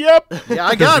like, "Yep." Yeah,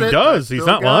 I Because got he it. does. He's still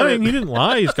not got lying. it. He didn't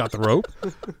lie. He's got the rope.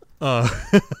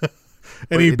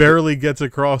 And Wait, he it- barely gets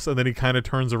across, and then he kind of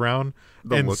turns around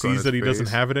The and look on sees his that he doesn't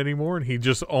face. have it anymore, and he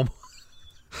just almost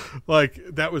like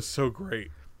that was so great.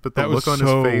 But the That look was on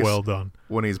so his face well done.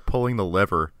 when he's pulling the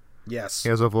lever, Yes. he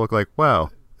has a look like,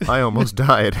 wow, I almost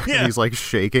died. Yeah. And he's like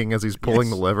shaking as he's pulling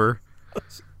Yes. the lever.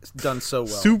 It's done so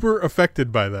well. Super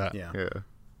affected by that. Yeah. Yeah.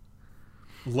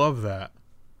 Love that.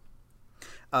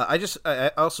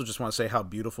 I also just want to say how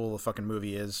beautiful the fucking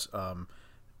movie is.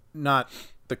 Not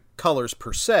the colors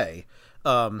per se,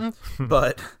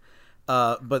 but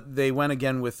they went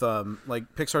again with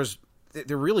like Pixar's.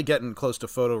 They're really getting close to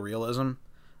photorealism,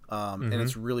 and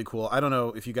it's really cool. I don't know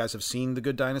if you guys have seen The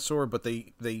Good Dinosaur, but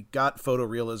they got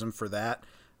photorealism for that.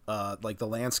 Like the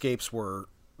landscapes were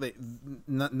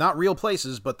not real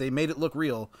places, but they made it look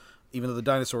real, even though the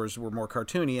dinosaurs were more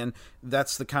cartoony. And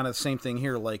that's the kind of same thing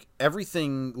here. Like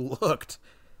everything looked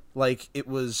like it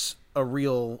was a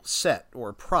real set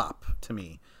or prop to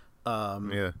me.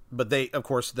 Yeah. But they, of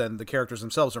course, then the characters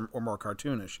themselves are more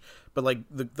cartoonish. But like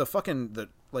the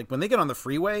like when they get on the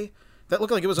freeway, that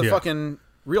looked like it was a Yeah. fucking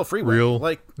real freeway. Real.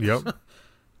 Like Yep.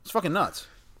 it's fucking nuts.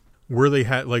 Where they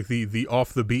had like the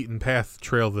off the beaten path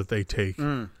trail that they take.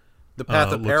 The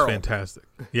Path of looks Peril. fantastic.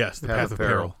 Yes, the Path of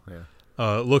Peril.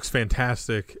 Yeah. Looks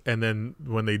fantastic. And then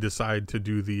when they decide to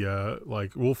do the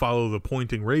like, we'll follow the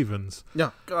pointing ravens.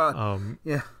 Yeah, God.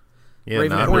 Yeah. Yeah,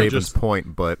 Raven not Point. Raven's Just-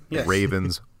 Point, but Yes.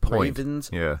 Raven's Point. Ravens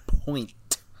Yeah. Point.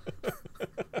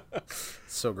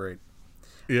 So great.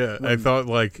 Yeah, I thought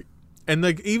like, and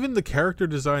like even the character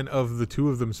design of the two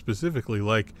of them specifically,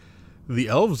 like the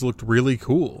elves looked really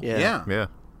cool. Yeah. Yeah.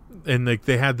 And like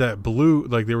they had that blue,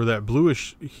 like they were that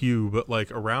bluish hue, but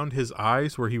like around his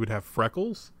eyes where he would have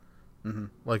freckles,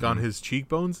 like on his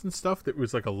cheekbones and stuff. That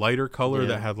was like a lighter color Yeah.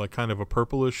 that had like kind of a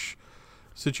purplish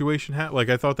situation. Like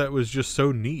I thought that was just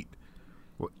so neat.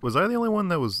 Was I the only one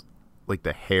that was like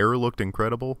the hair looked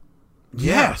incredible?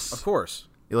 Yes. Of course.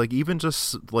 Like even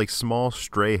just like small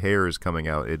stray hairs coming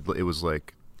out, it was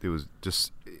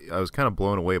just I was kind of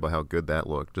blown away by how good that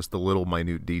looked. Just the little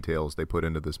minute details they put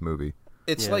into this movie.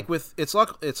 It's like with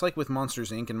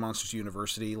Monsters Inc. and Monsters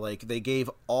University. Like they gave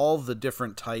all the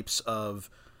different types of,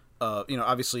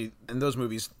 obviously in those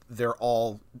movies they're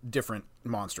all different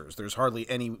monsters. There's hardly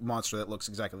any monster that looks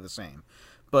exactly the same.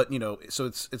 But so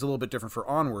it's a little bit different for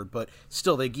Onward. But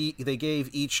still, they gave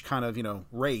each kind of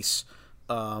race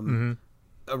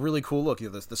a really cool look.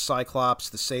 The Cyclops,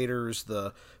 the Satyrs,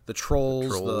 the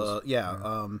trolls.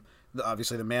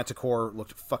 Obviously the Manticore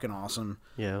looked fucking awesome.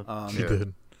 Yeah. She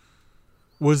did.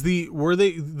 Were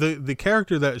the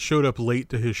character that showed up late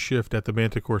to his shift at the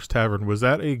Manticore's Tavern, was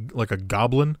that a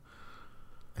goblin?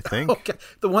 I think. Okay.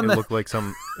 The one that looked like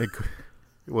some. It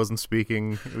wasn't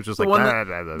speaking. It was just the like one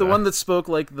that, the one that spoke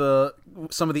like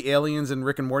some of the aliens in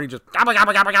Rick and Morty, just gabba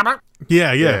gabba gabba gabba.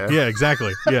 Yeah,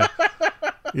 exactly. Yeah.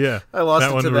 Yeah. I lost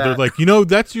that it one to where that. they're like,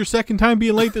 that's your second time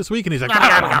being late this week, and he's like,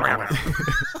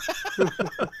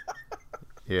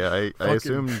 yeah, I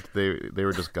assumed they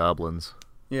were just goblins.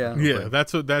 Yeah. Yeah,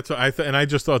 that's what I and I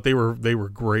just thought they were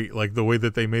great. Like the way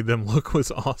that they made them look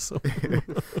was awesome.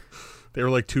 They were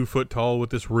like 2 foot tall with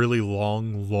this really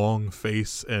long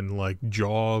face and like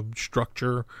jaw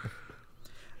structure.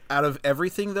 Out of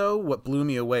everything, though, what blew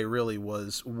me away really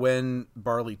was when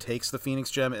Barley takes the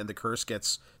Phoenix Gem and the curse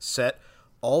gets set.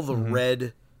 All the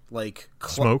red like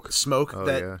smoke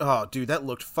dude, that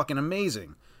looked fucking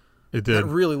amazing. It did. That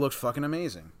really looked fucking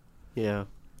amazing. Yeah.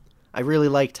 I really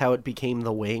liked how it became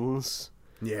the wings.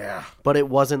 Yeah. But it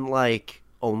wasn't like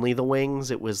only the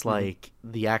wings. It was like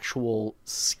the actual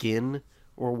skin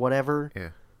or whatever. Yeah.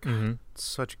 God,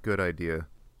 such a good idea.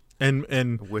 And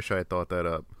I wish I had thought that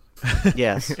up.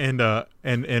 Yes. and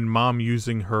mom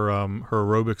using her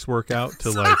aerobics workout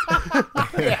to like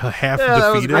half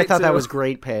that was defeat great. I it. thought that too. was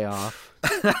great payoff.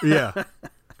 Yeah.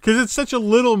 Because it's such a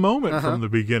little moment from the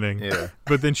beginning. Yeah.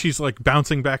 But then she's like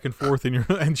bouncing back and forth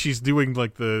and she's doing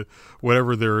like the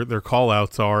whatever their call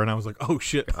outs are, and I was like, oh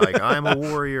shit. Like I'm a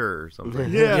warrior or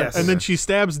something. Yeah. Yes. And then she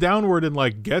stabs downward and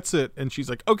like gets it, and she's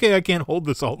like, okay, I can't hold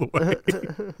this all the way.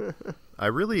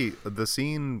 The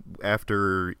scene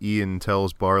after Ian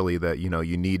tells Barley that,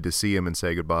 you need to see him and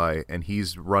say goodbye, and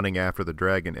he's running after the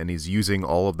dragon, and he's using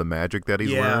all of the magic that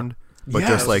he's learned, but Yes.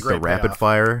 just like the Great rapid payoff.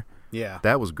 fire. Yeah.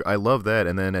 That was, I love that.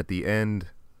 And then at the end,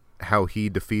 how he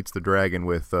defeats the dragon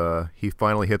with, he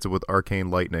finally hits it with arcane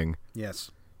lightning,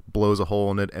 Yes. blows a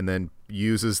hole in it, and then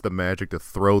uses the magic to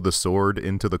throw the sword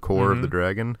into the core of the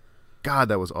dragon. God,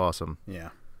 that was awesome. Yeah.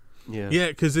 Yeah. Yeah,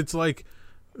 because it's like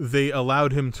they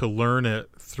allowed him to learn it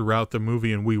throughout the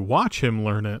movie, and we watch him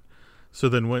learn it. So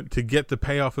then to get the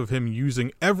payoff of him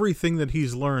using everything that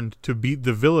he's learned to beat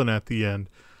the villain at the end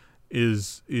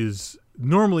is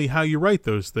normally how you write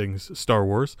those things, Star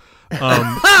Wars.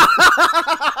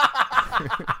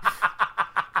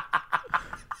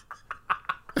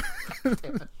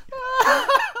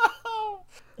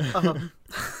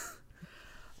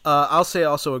 I'll say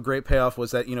also a great payoff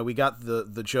was that we got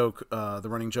the joke, the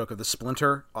running joke of the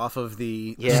splinter off of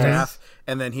the Yes. staff,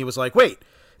 and then he was like, "Wait,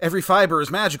 every fiber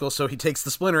is magical," so he takes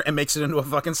the splinter and makes it into a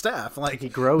fucking staff. Like He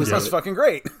grows That's it. fucking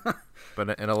great.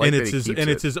 But and I like And that it's he his keeps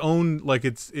it's it. his own, like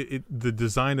the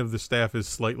design of the staff is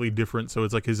slightly different, so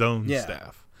it's like his own Yeah.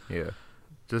 staff. Yeah,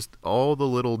 just all the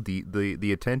little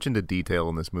the attention to detail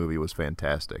in this movie was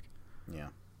fantastic. Yeah.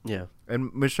 Yeah.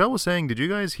 And Michelle was saying, did you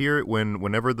guys hear it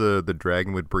whenever the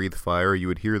dragon would breathe fire, you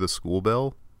would hear the school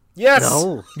bell? Yes.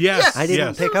 No. Yes, I didn't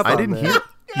yes. pick up I on didn't that. hear.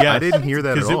 Yes. I didn't hear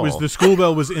that at because it all. was the school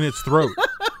bell was in its throat.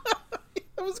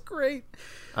 That was great.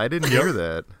 I didn't hear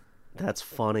that. That's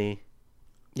funny.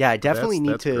 Yeah, I definitely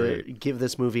That's need to great. give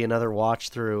this movie another watch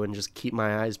through and just keep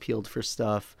my eyes peeled for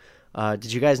stuff.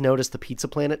 Did you guys notice the Pizza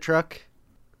Planet truck?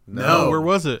 No, where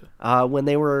was it? When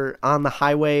they were on the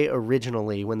highway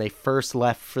originally, when they first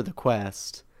left for the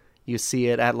quest, you see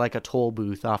it at like a toll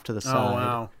booth off to the Oh side.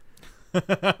 wow.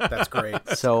 That's great.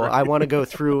 So I want to go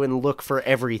through and look for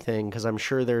everything because I'm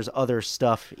sure there's other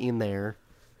stuff in there.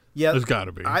 Yeah, There's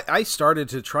gotta be. I started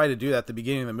to try to do that at the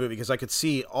beginning of the movie because I could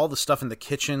see all the stuff in the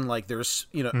kitchen. Like there's,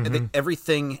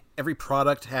 everything, every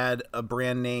product had a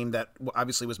brand name that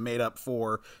obviously was made up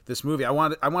for this movie. I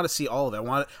want to see all of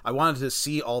it. I wanted to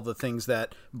see all the things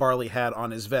that Barley had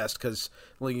on his vest because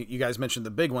you guys mentioned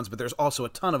the big ones, but there's also a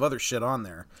ton of other shit on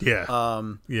there. Yeah.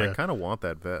 I Yeah. kind of want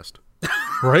that vest.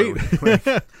 Right?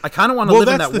 I kind of want to Well, live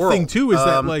in that's that the world. thing too, is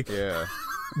that like Yeah.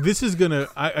 this is gonna.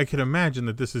 I can imagine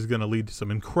that this is gonna lead to some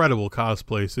incredible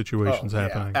cosplay situations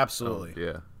happening. Absolutely.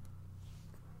 Yeah.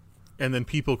 and then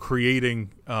people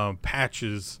creating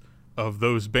patches of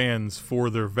those bands for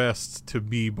their vests to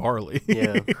be Barley.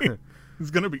 Yeah.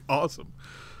 It's gonna be awesome.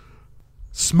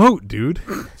 Smote, dude.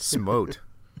 Smote.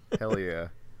 Hell yeah.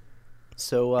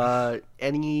 So,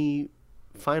 any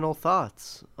final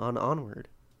thoughts on Onward?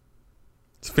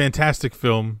 It's a fantastic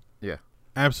film. Yeah.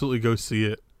 Absolutely go see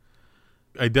it.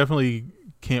 I definitely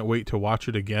can't wait to watch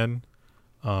it again.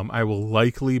 I will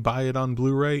likely buy it on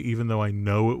Blu-ray, even though I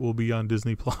know it will be on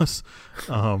Disney Plus.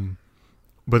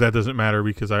 But that doesn't matter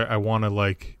because I want to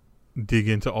like dig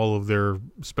into all of their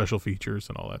special features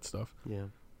and all that stuff. Yeah.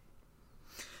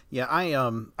 Yeah,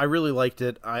 I really liked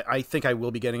it. I think I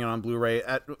will be getting it on Blu-ray.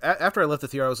 After I left the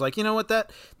theater, I was like, you know what,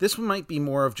 this might be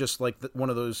more of just like one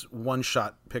of those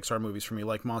one-shot Pixar movies for me,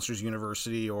 like Monsters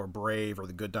University or Brave or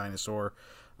The Good Dinosaur.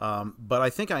 But I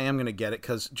think I am going to get it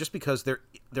because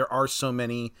there are so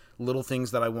many little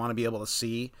things that I want to be able to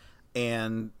see,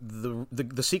 and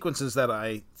the sequences that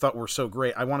I thought were so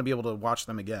great, I want to be able to watch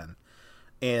them again.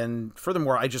 And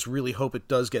furthermore, I just really hope it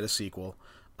does get a sequel.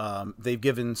 They've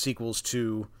given sequels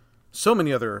to so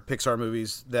many other Pixar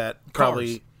movies that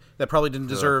probably didn't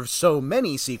deserve so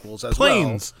many sequels as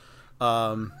Planes.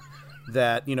 well.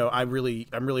 That I'm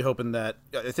really hoping that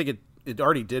I think it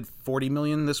already did 40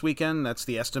 million this weekend. That's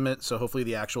the estimate. So hopefully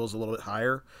the actual is a little bit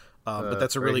higher. But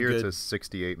that's a really here good. It says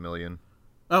 68 million.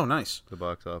 Oh, nice. The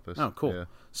box office. Oh, cool. Yeah.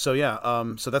 So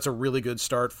so that's a really good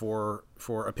start for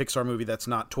a Pixar movie that's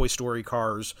not Toy Story,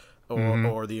 Cars,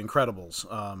 or The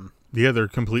Incredibles. Yeah, they're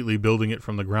completely building it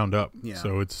from the ground up. Yeah.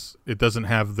 So it doesn't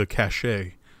have the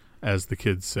cachet, as the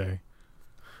kids say.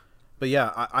 But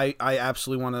yeah, I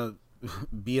absolutely want to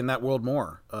be in that world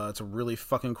more. It's a really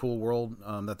fucking cool world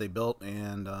that they built,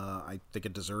 and I think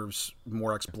it deserves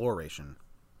more exploration.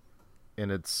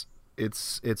 And it's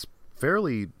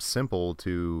fairly simple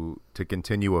to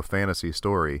continue a fantasy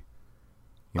story.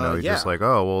 You're just like,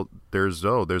 there's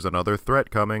another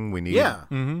threat coming. We need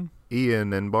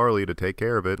Ian and Barley to take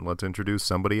care of it, and let's introduce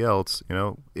somebody else.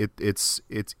 It's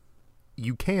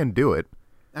you can do it.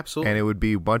 Absolutely. And it would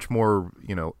be much more,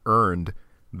 earned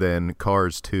than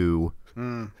Cars 2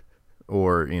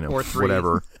 or 3.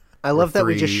 Whatever. I love that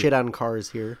we 3. just shit on Cars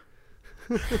here.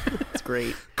 It's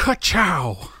great.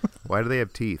 Ka-chow! Why do they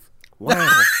have teeth?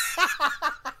 Wow.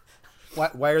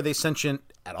 Why are they sentient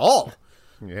at all?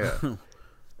 Yeah.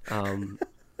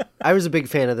 I was a big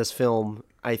fan of this film.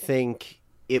 I think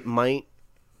it might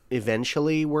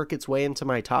eventually work its way into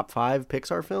my top 5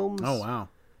 Pixar films. Oh, wow.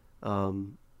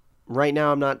 Right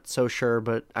now I'm not so sure,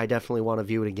 but I definitely want to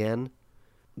view it again.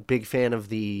 Big fan of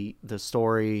the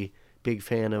story, big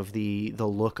fan of the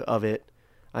look of it.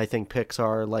 I think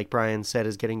Pixar, like Brian said,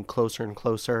 is getting closer and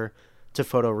closer to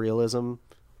photorealism.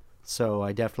 So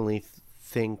I definitely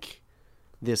think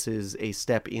this is a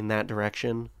step in that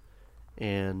direction.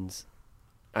 And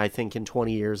I think in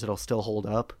 20 years it'll still hold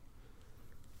up.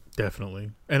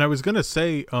 Definitely. And I was gonna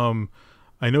say,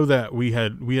 I know that we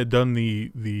had done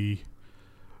the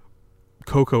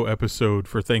Coco episode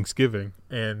for Thanksgiving,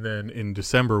 and then in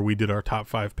December we did our top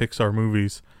 5 Pixar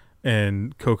movies,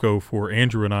 and Coco for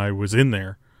Andrew and I was in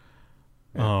there.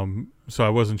 Yeah. So I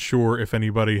wasn't sure if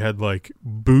anybody had like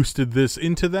boosted this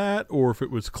into that, or if it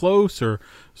was close. Or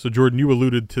so Jordan, you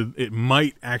alluded to it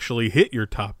might actually hit your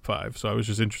top 5. So I was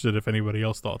just interested if anybody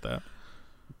else thought that.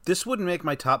 This wouldn't make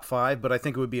my top 5, but I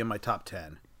think it would be in my top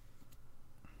 10.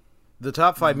 The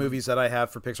top 5 movies that I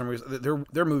have for Pixar movies,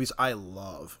 they're movies I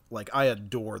love. Like, I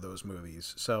adore those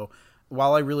movies. So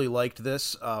while I really liked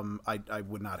this, I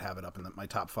would not have it up in my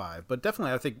top 5. But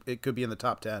definitely I think it could be in the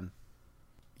top 10.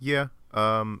 Yeah,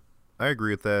 I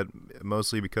agree with that,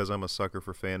 mostly because I'm a sucker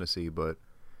for fantasy, but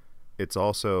it's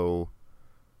also,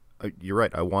 you're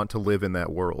right, I want to live in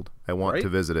that world. I want to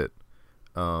visit it.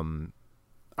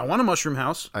 I want a mushroom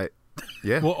house.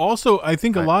 Yeah. Well, also, I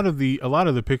think a lot of the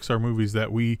Pixar movies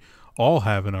that we all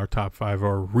have in our top 5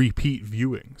 are repeat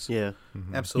viewings. Yeah,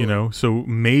 absolutely. So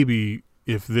maybe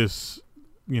if this,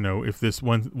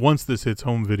 once this hits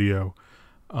home video,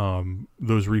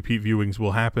 those repeat viewings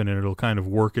will happen, and it'll kind of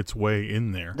work its way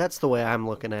in there. that's the way I'm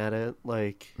looking at it.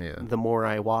 Like, the more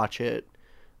I watch it,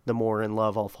 the more in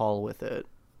love I'll fall with it.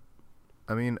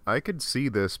 I mean, I could see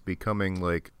this becoming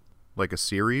like a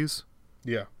series.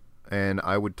 Yeah. And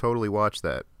I would totally watch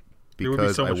that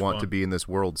because so I want fun to be in this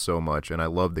world so much, and I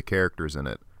love the characters in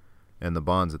it and the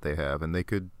bonds that they have, and they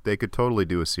could totally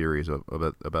do a series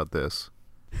about this.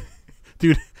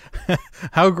 Dude,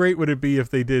 how great would it be if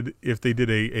they did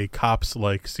a cops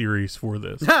like series for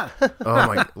this? Oh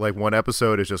my! Like one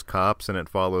episode is just cops, and it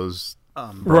follows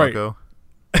Bronco.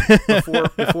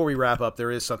 Before we wrap up, there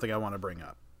is something I want to bring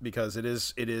up because it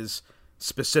is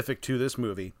specific to this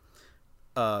movie.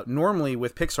 normally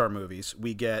with Pixar movies,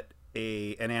 we get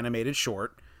an animated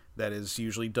short that is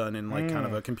usually done in like kind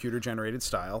of a computer-generated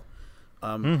style.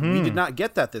 We did not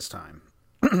get that this time.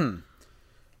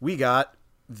 We got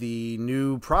the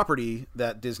new property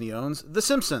that Disney owns, The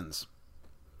Simpsons.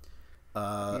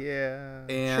 Yeah.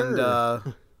 And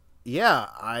Sure. yeah,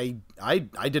 I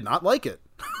did not like it.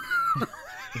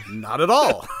 Not at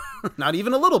all. Not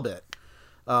even a little bit.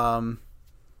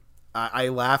 I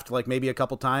laughed like maybe a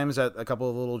couple times at a couple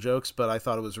of little jokes, but I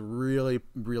thought it was really,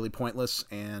 really pointless.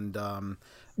 And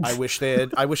I wish they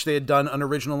had done an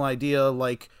original idea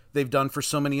like they've done for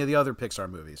so many of the other Pixar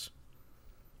movies.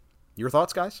 Your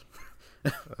thoughts, guys?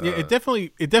 Yeah, it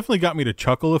definitely got me to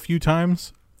chuckle a few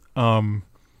times.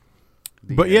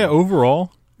 But yeah,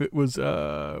 overall, it was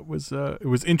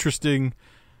interesting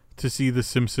to see The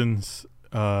Simpsons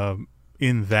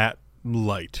in that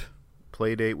light.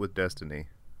 Playdate with Destiny.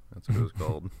 That's what it was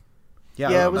called.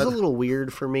 Yeah, it was a little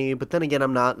weird for me, but then again,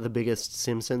 I'm not the biggest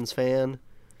Simpsons fan.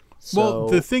 So... Well,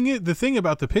 the thing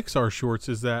about the Pixar shorts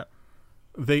is that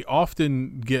they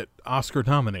often get Oscar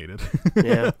nominated.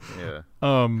 Yeah.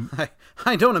 Yeah.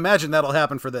 I don't imagine that'll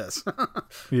happen for this.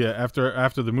 Yeah,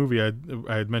 after the movie, I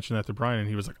had mentioned that to Brian, and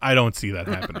he was like, "I don't see that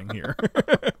happening here."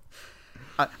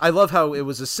 I love how it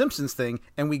was a Simpsons thing,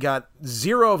 and we got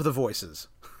 0 of the voices.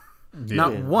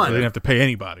 Not one. They didn't have to pay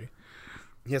anybody.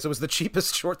 Yes, it was the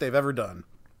cheapest short they've ever done.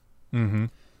 Mm-hmm.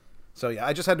 So yeah,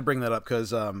 I just had to bring that up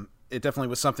because it definitely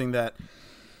was something that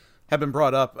had been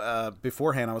brought up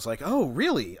beforehand. I was like, "Oh,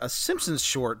 really? A Simpsons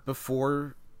short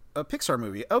before a Pixar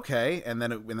movie? Okay." And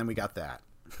then we got that.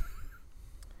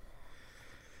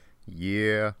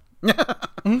 Yeah.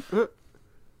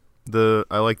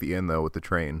 I like the end though with the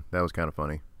train. That was kind of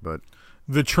funny, but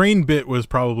The train bit was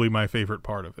probably my favorite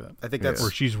part of it. I think that's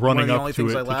where she's one of running the up only to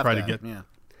things it I to laughed try to at. get. Yeah.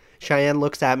 Cheyenne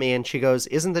looks at me and she goes,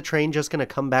 "Isn't the train just going to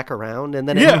come back around?" And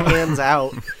then Yeah. it pans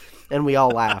out, and we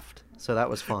all laughed. So that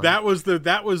was fun. That was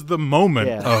the moment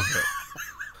Yeah. of it.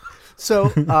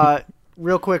 So,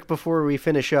 real quick before we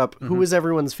finish up, who was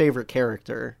everyone's favorite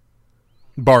character?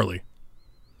 Barley.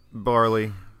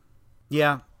 Barley.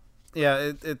 Yeah.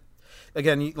 It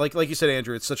again, like you said,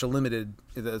 Andrew. It's such a limited.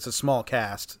 It's a small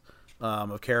cast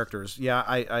of characters. Yeah,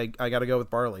 I got to go with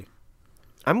Barley.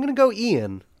 I'm going to go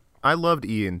Ian. I loved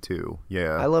Ian too.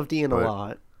 Yeah. I loved Ian a but-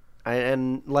 lot.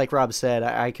 And like Rob said,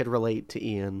 I could relate to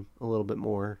Ian a little bit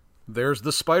more. There's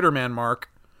the Spider-Man mark.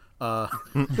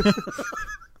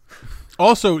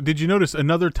 Also, did you notice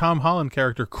another Tom Holland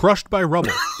character crushed by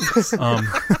rubble?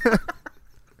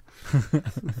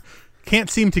 Can't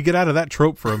seem to get out of that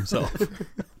trope for himself.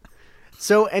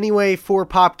 So anyway, for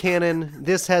Pop Cannon,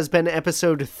 this has been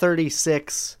episode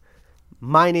 36.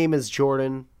 My name is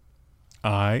Jordan.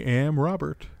 I am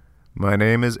Robert. My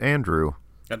name is Andrew.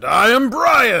 And I am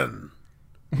Brian.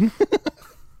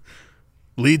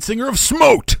 Lead singer of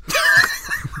Smoked.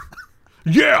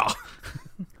 Yeah.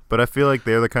 But I feel like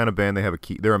they're the kind of band they have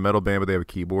they're a metal band, but they have a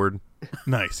keyboard.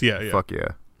 Nice. Yeah. Fuck yeah.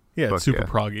 Yeah, Fuck it's super yeah.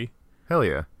 proggy. Hell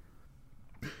yeah.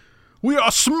 We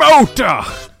are Smoked.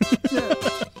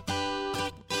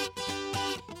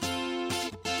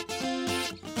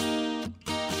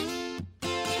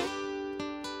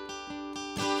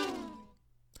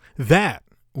 That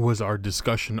was our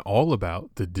discussion all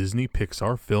about the Disney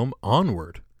Pixar film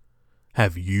Onward.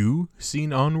 Have you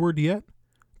seen Onward yet?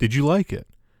 Did you like it?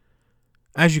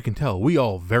 As you can tell, we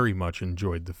all very much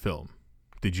enjoyed the film.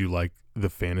 Did you like the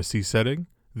fantasy setting,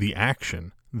 the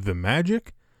action, the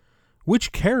magic?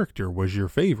 Which character was your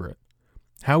favorite?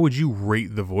 How would you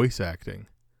rate the voice acting?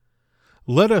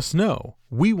 Let us know.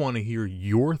 We want to hear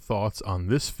your thoughts on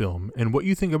this film and what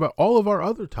you think about all of our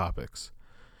other topics.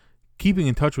 Keeping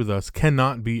in touch with us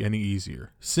cannot be any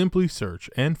easier. Simply search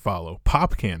and follow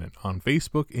Pop Cannon on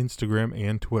Facebook, Instagram,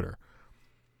 and Twitter.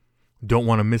 Don't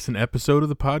want to miss an episode of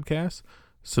the podcast?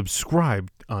 Subscribe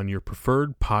on your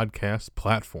preferred podcast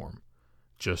platform.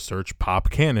 Just search Pop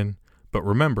Cannon, but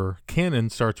remember, Cannon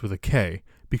starts with a K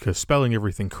because spelling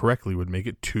everything correctly would make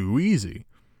it too easy.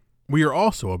 We are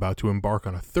also about to embark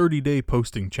on a 30-day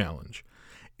posting challenge.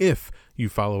 If you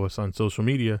follow us on social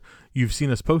media, you've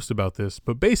seen us post about this,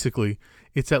 but basically,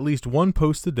 it's at least one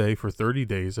post a day for 30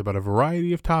 days about a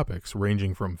variety of topics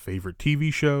ranging from favorite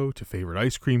TV show to favorite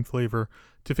ice cream flavor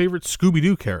to favorite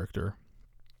Scooby-Doo character.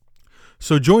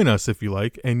 So join us if you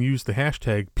like and use the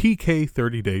hashtag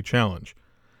PK30Day Challenge.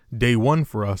 Day 1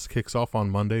 for us kicks off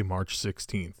on Monday, March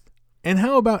 16th. And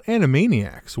how about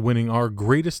Animaniacs winning our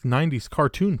greatest 90s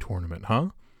cartoon tournament, huh?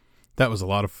 That was a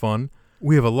lot of fun.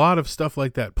 We have a lot of stuff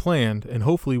like that planned, and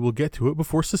hopefully we'll get to it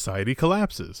before society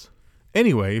collapses.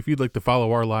 Anyway, if you'd like to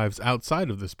follow our lives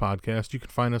outside of this podcast, you can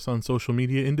find us on social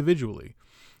media individually.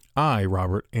 I,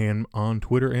 Robert, am on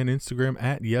Twitter and Instagram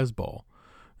at Yesball.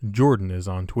 Jordan is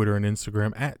on Twitter and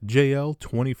Instagram at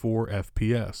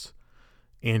JL24FPS.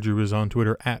 Andrew is on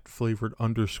Twitter at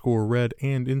flavored_red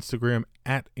and Instagram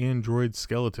at Android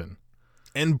Skeleton.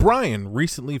 And Brian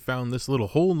recently found this little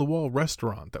hole-in-the-wall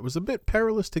restaurant that was a bit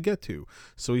perilous to get to,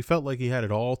 so he felt like he had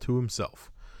it all to himself.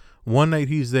 One night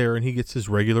he's there and he gets his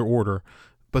regular order,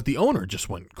 but the owner just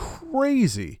went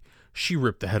crazy. She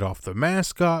ripped the head off the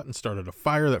mascot and started a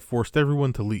fire that forced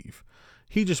everyone to leave.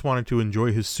 He just wanted to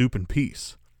enjoy his soup in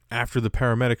peace. After the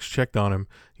paramedics checked on him,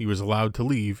 he was allowed to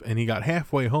leave, and he got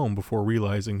halfway home before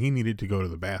realizing he needed to go to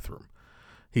the bathroom.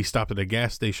 He stopped at a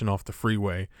gas station off the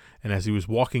freeway, and as he was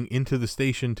walking into the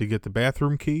station to get the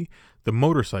bathroom key, the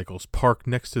motorcycles parked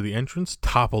next to the entrance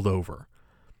toppled over.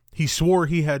 He swore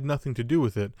he had nothing to do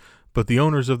with it, but the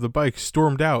owners of the bikes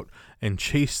stormed out and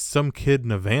chased some kid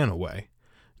in a van away.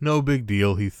 No big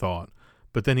deal, he thought,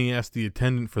 but then he asked the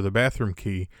attendant for the bathroom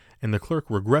key, and the clerk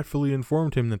regretfully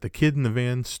informed him that the kid in the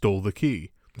van stole the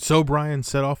key. So Brian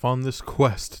set off on this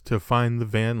quest to find the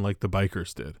van like the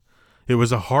bikers did. It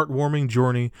was a heartwarming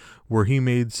journey where he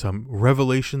made some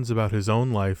revelations about his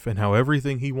own life and how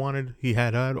everything he wanted he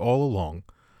had all along.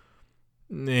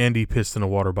 And he pissed in a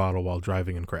water bottle while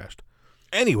driving and crashed.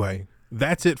 Anyway,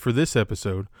 that's it for this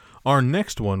episode. Our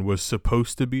next one was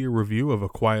supposed to be a review of A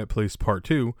Quiet Place Part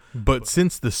 2, but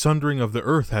since the sundering of the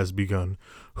earth has begun,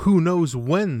 who knows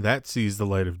when that sees the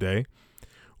light of day.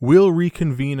 We'll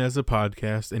reconvene as a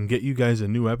podcast and get you guys a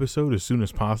new episode as soon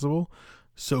as possible,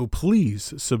 so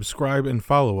please subscribe and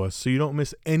follow us so you don't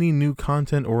miss any new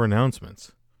content or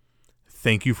announcements.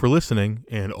 Thank you for listening,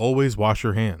 and always wash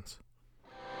your hands.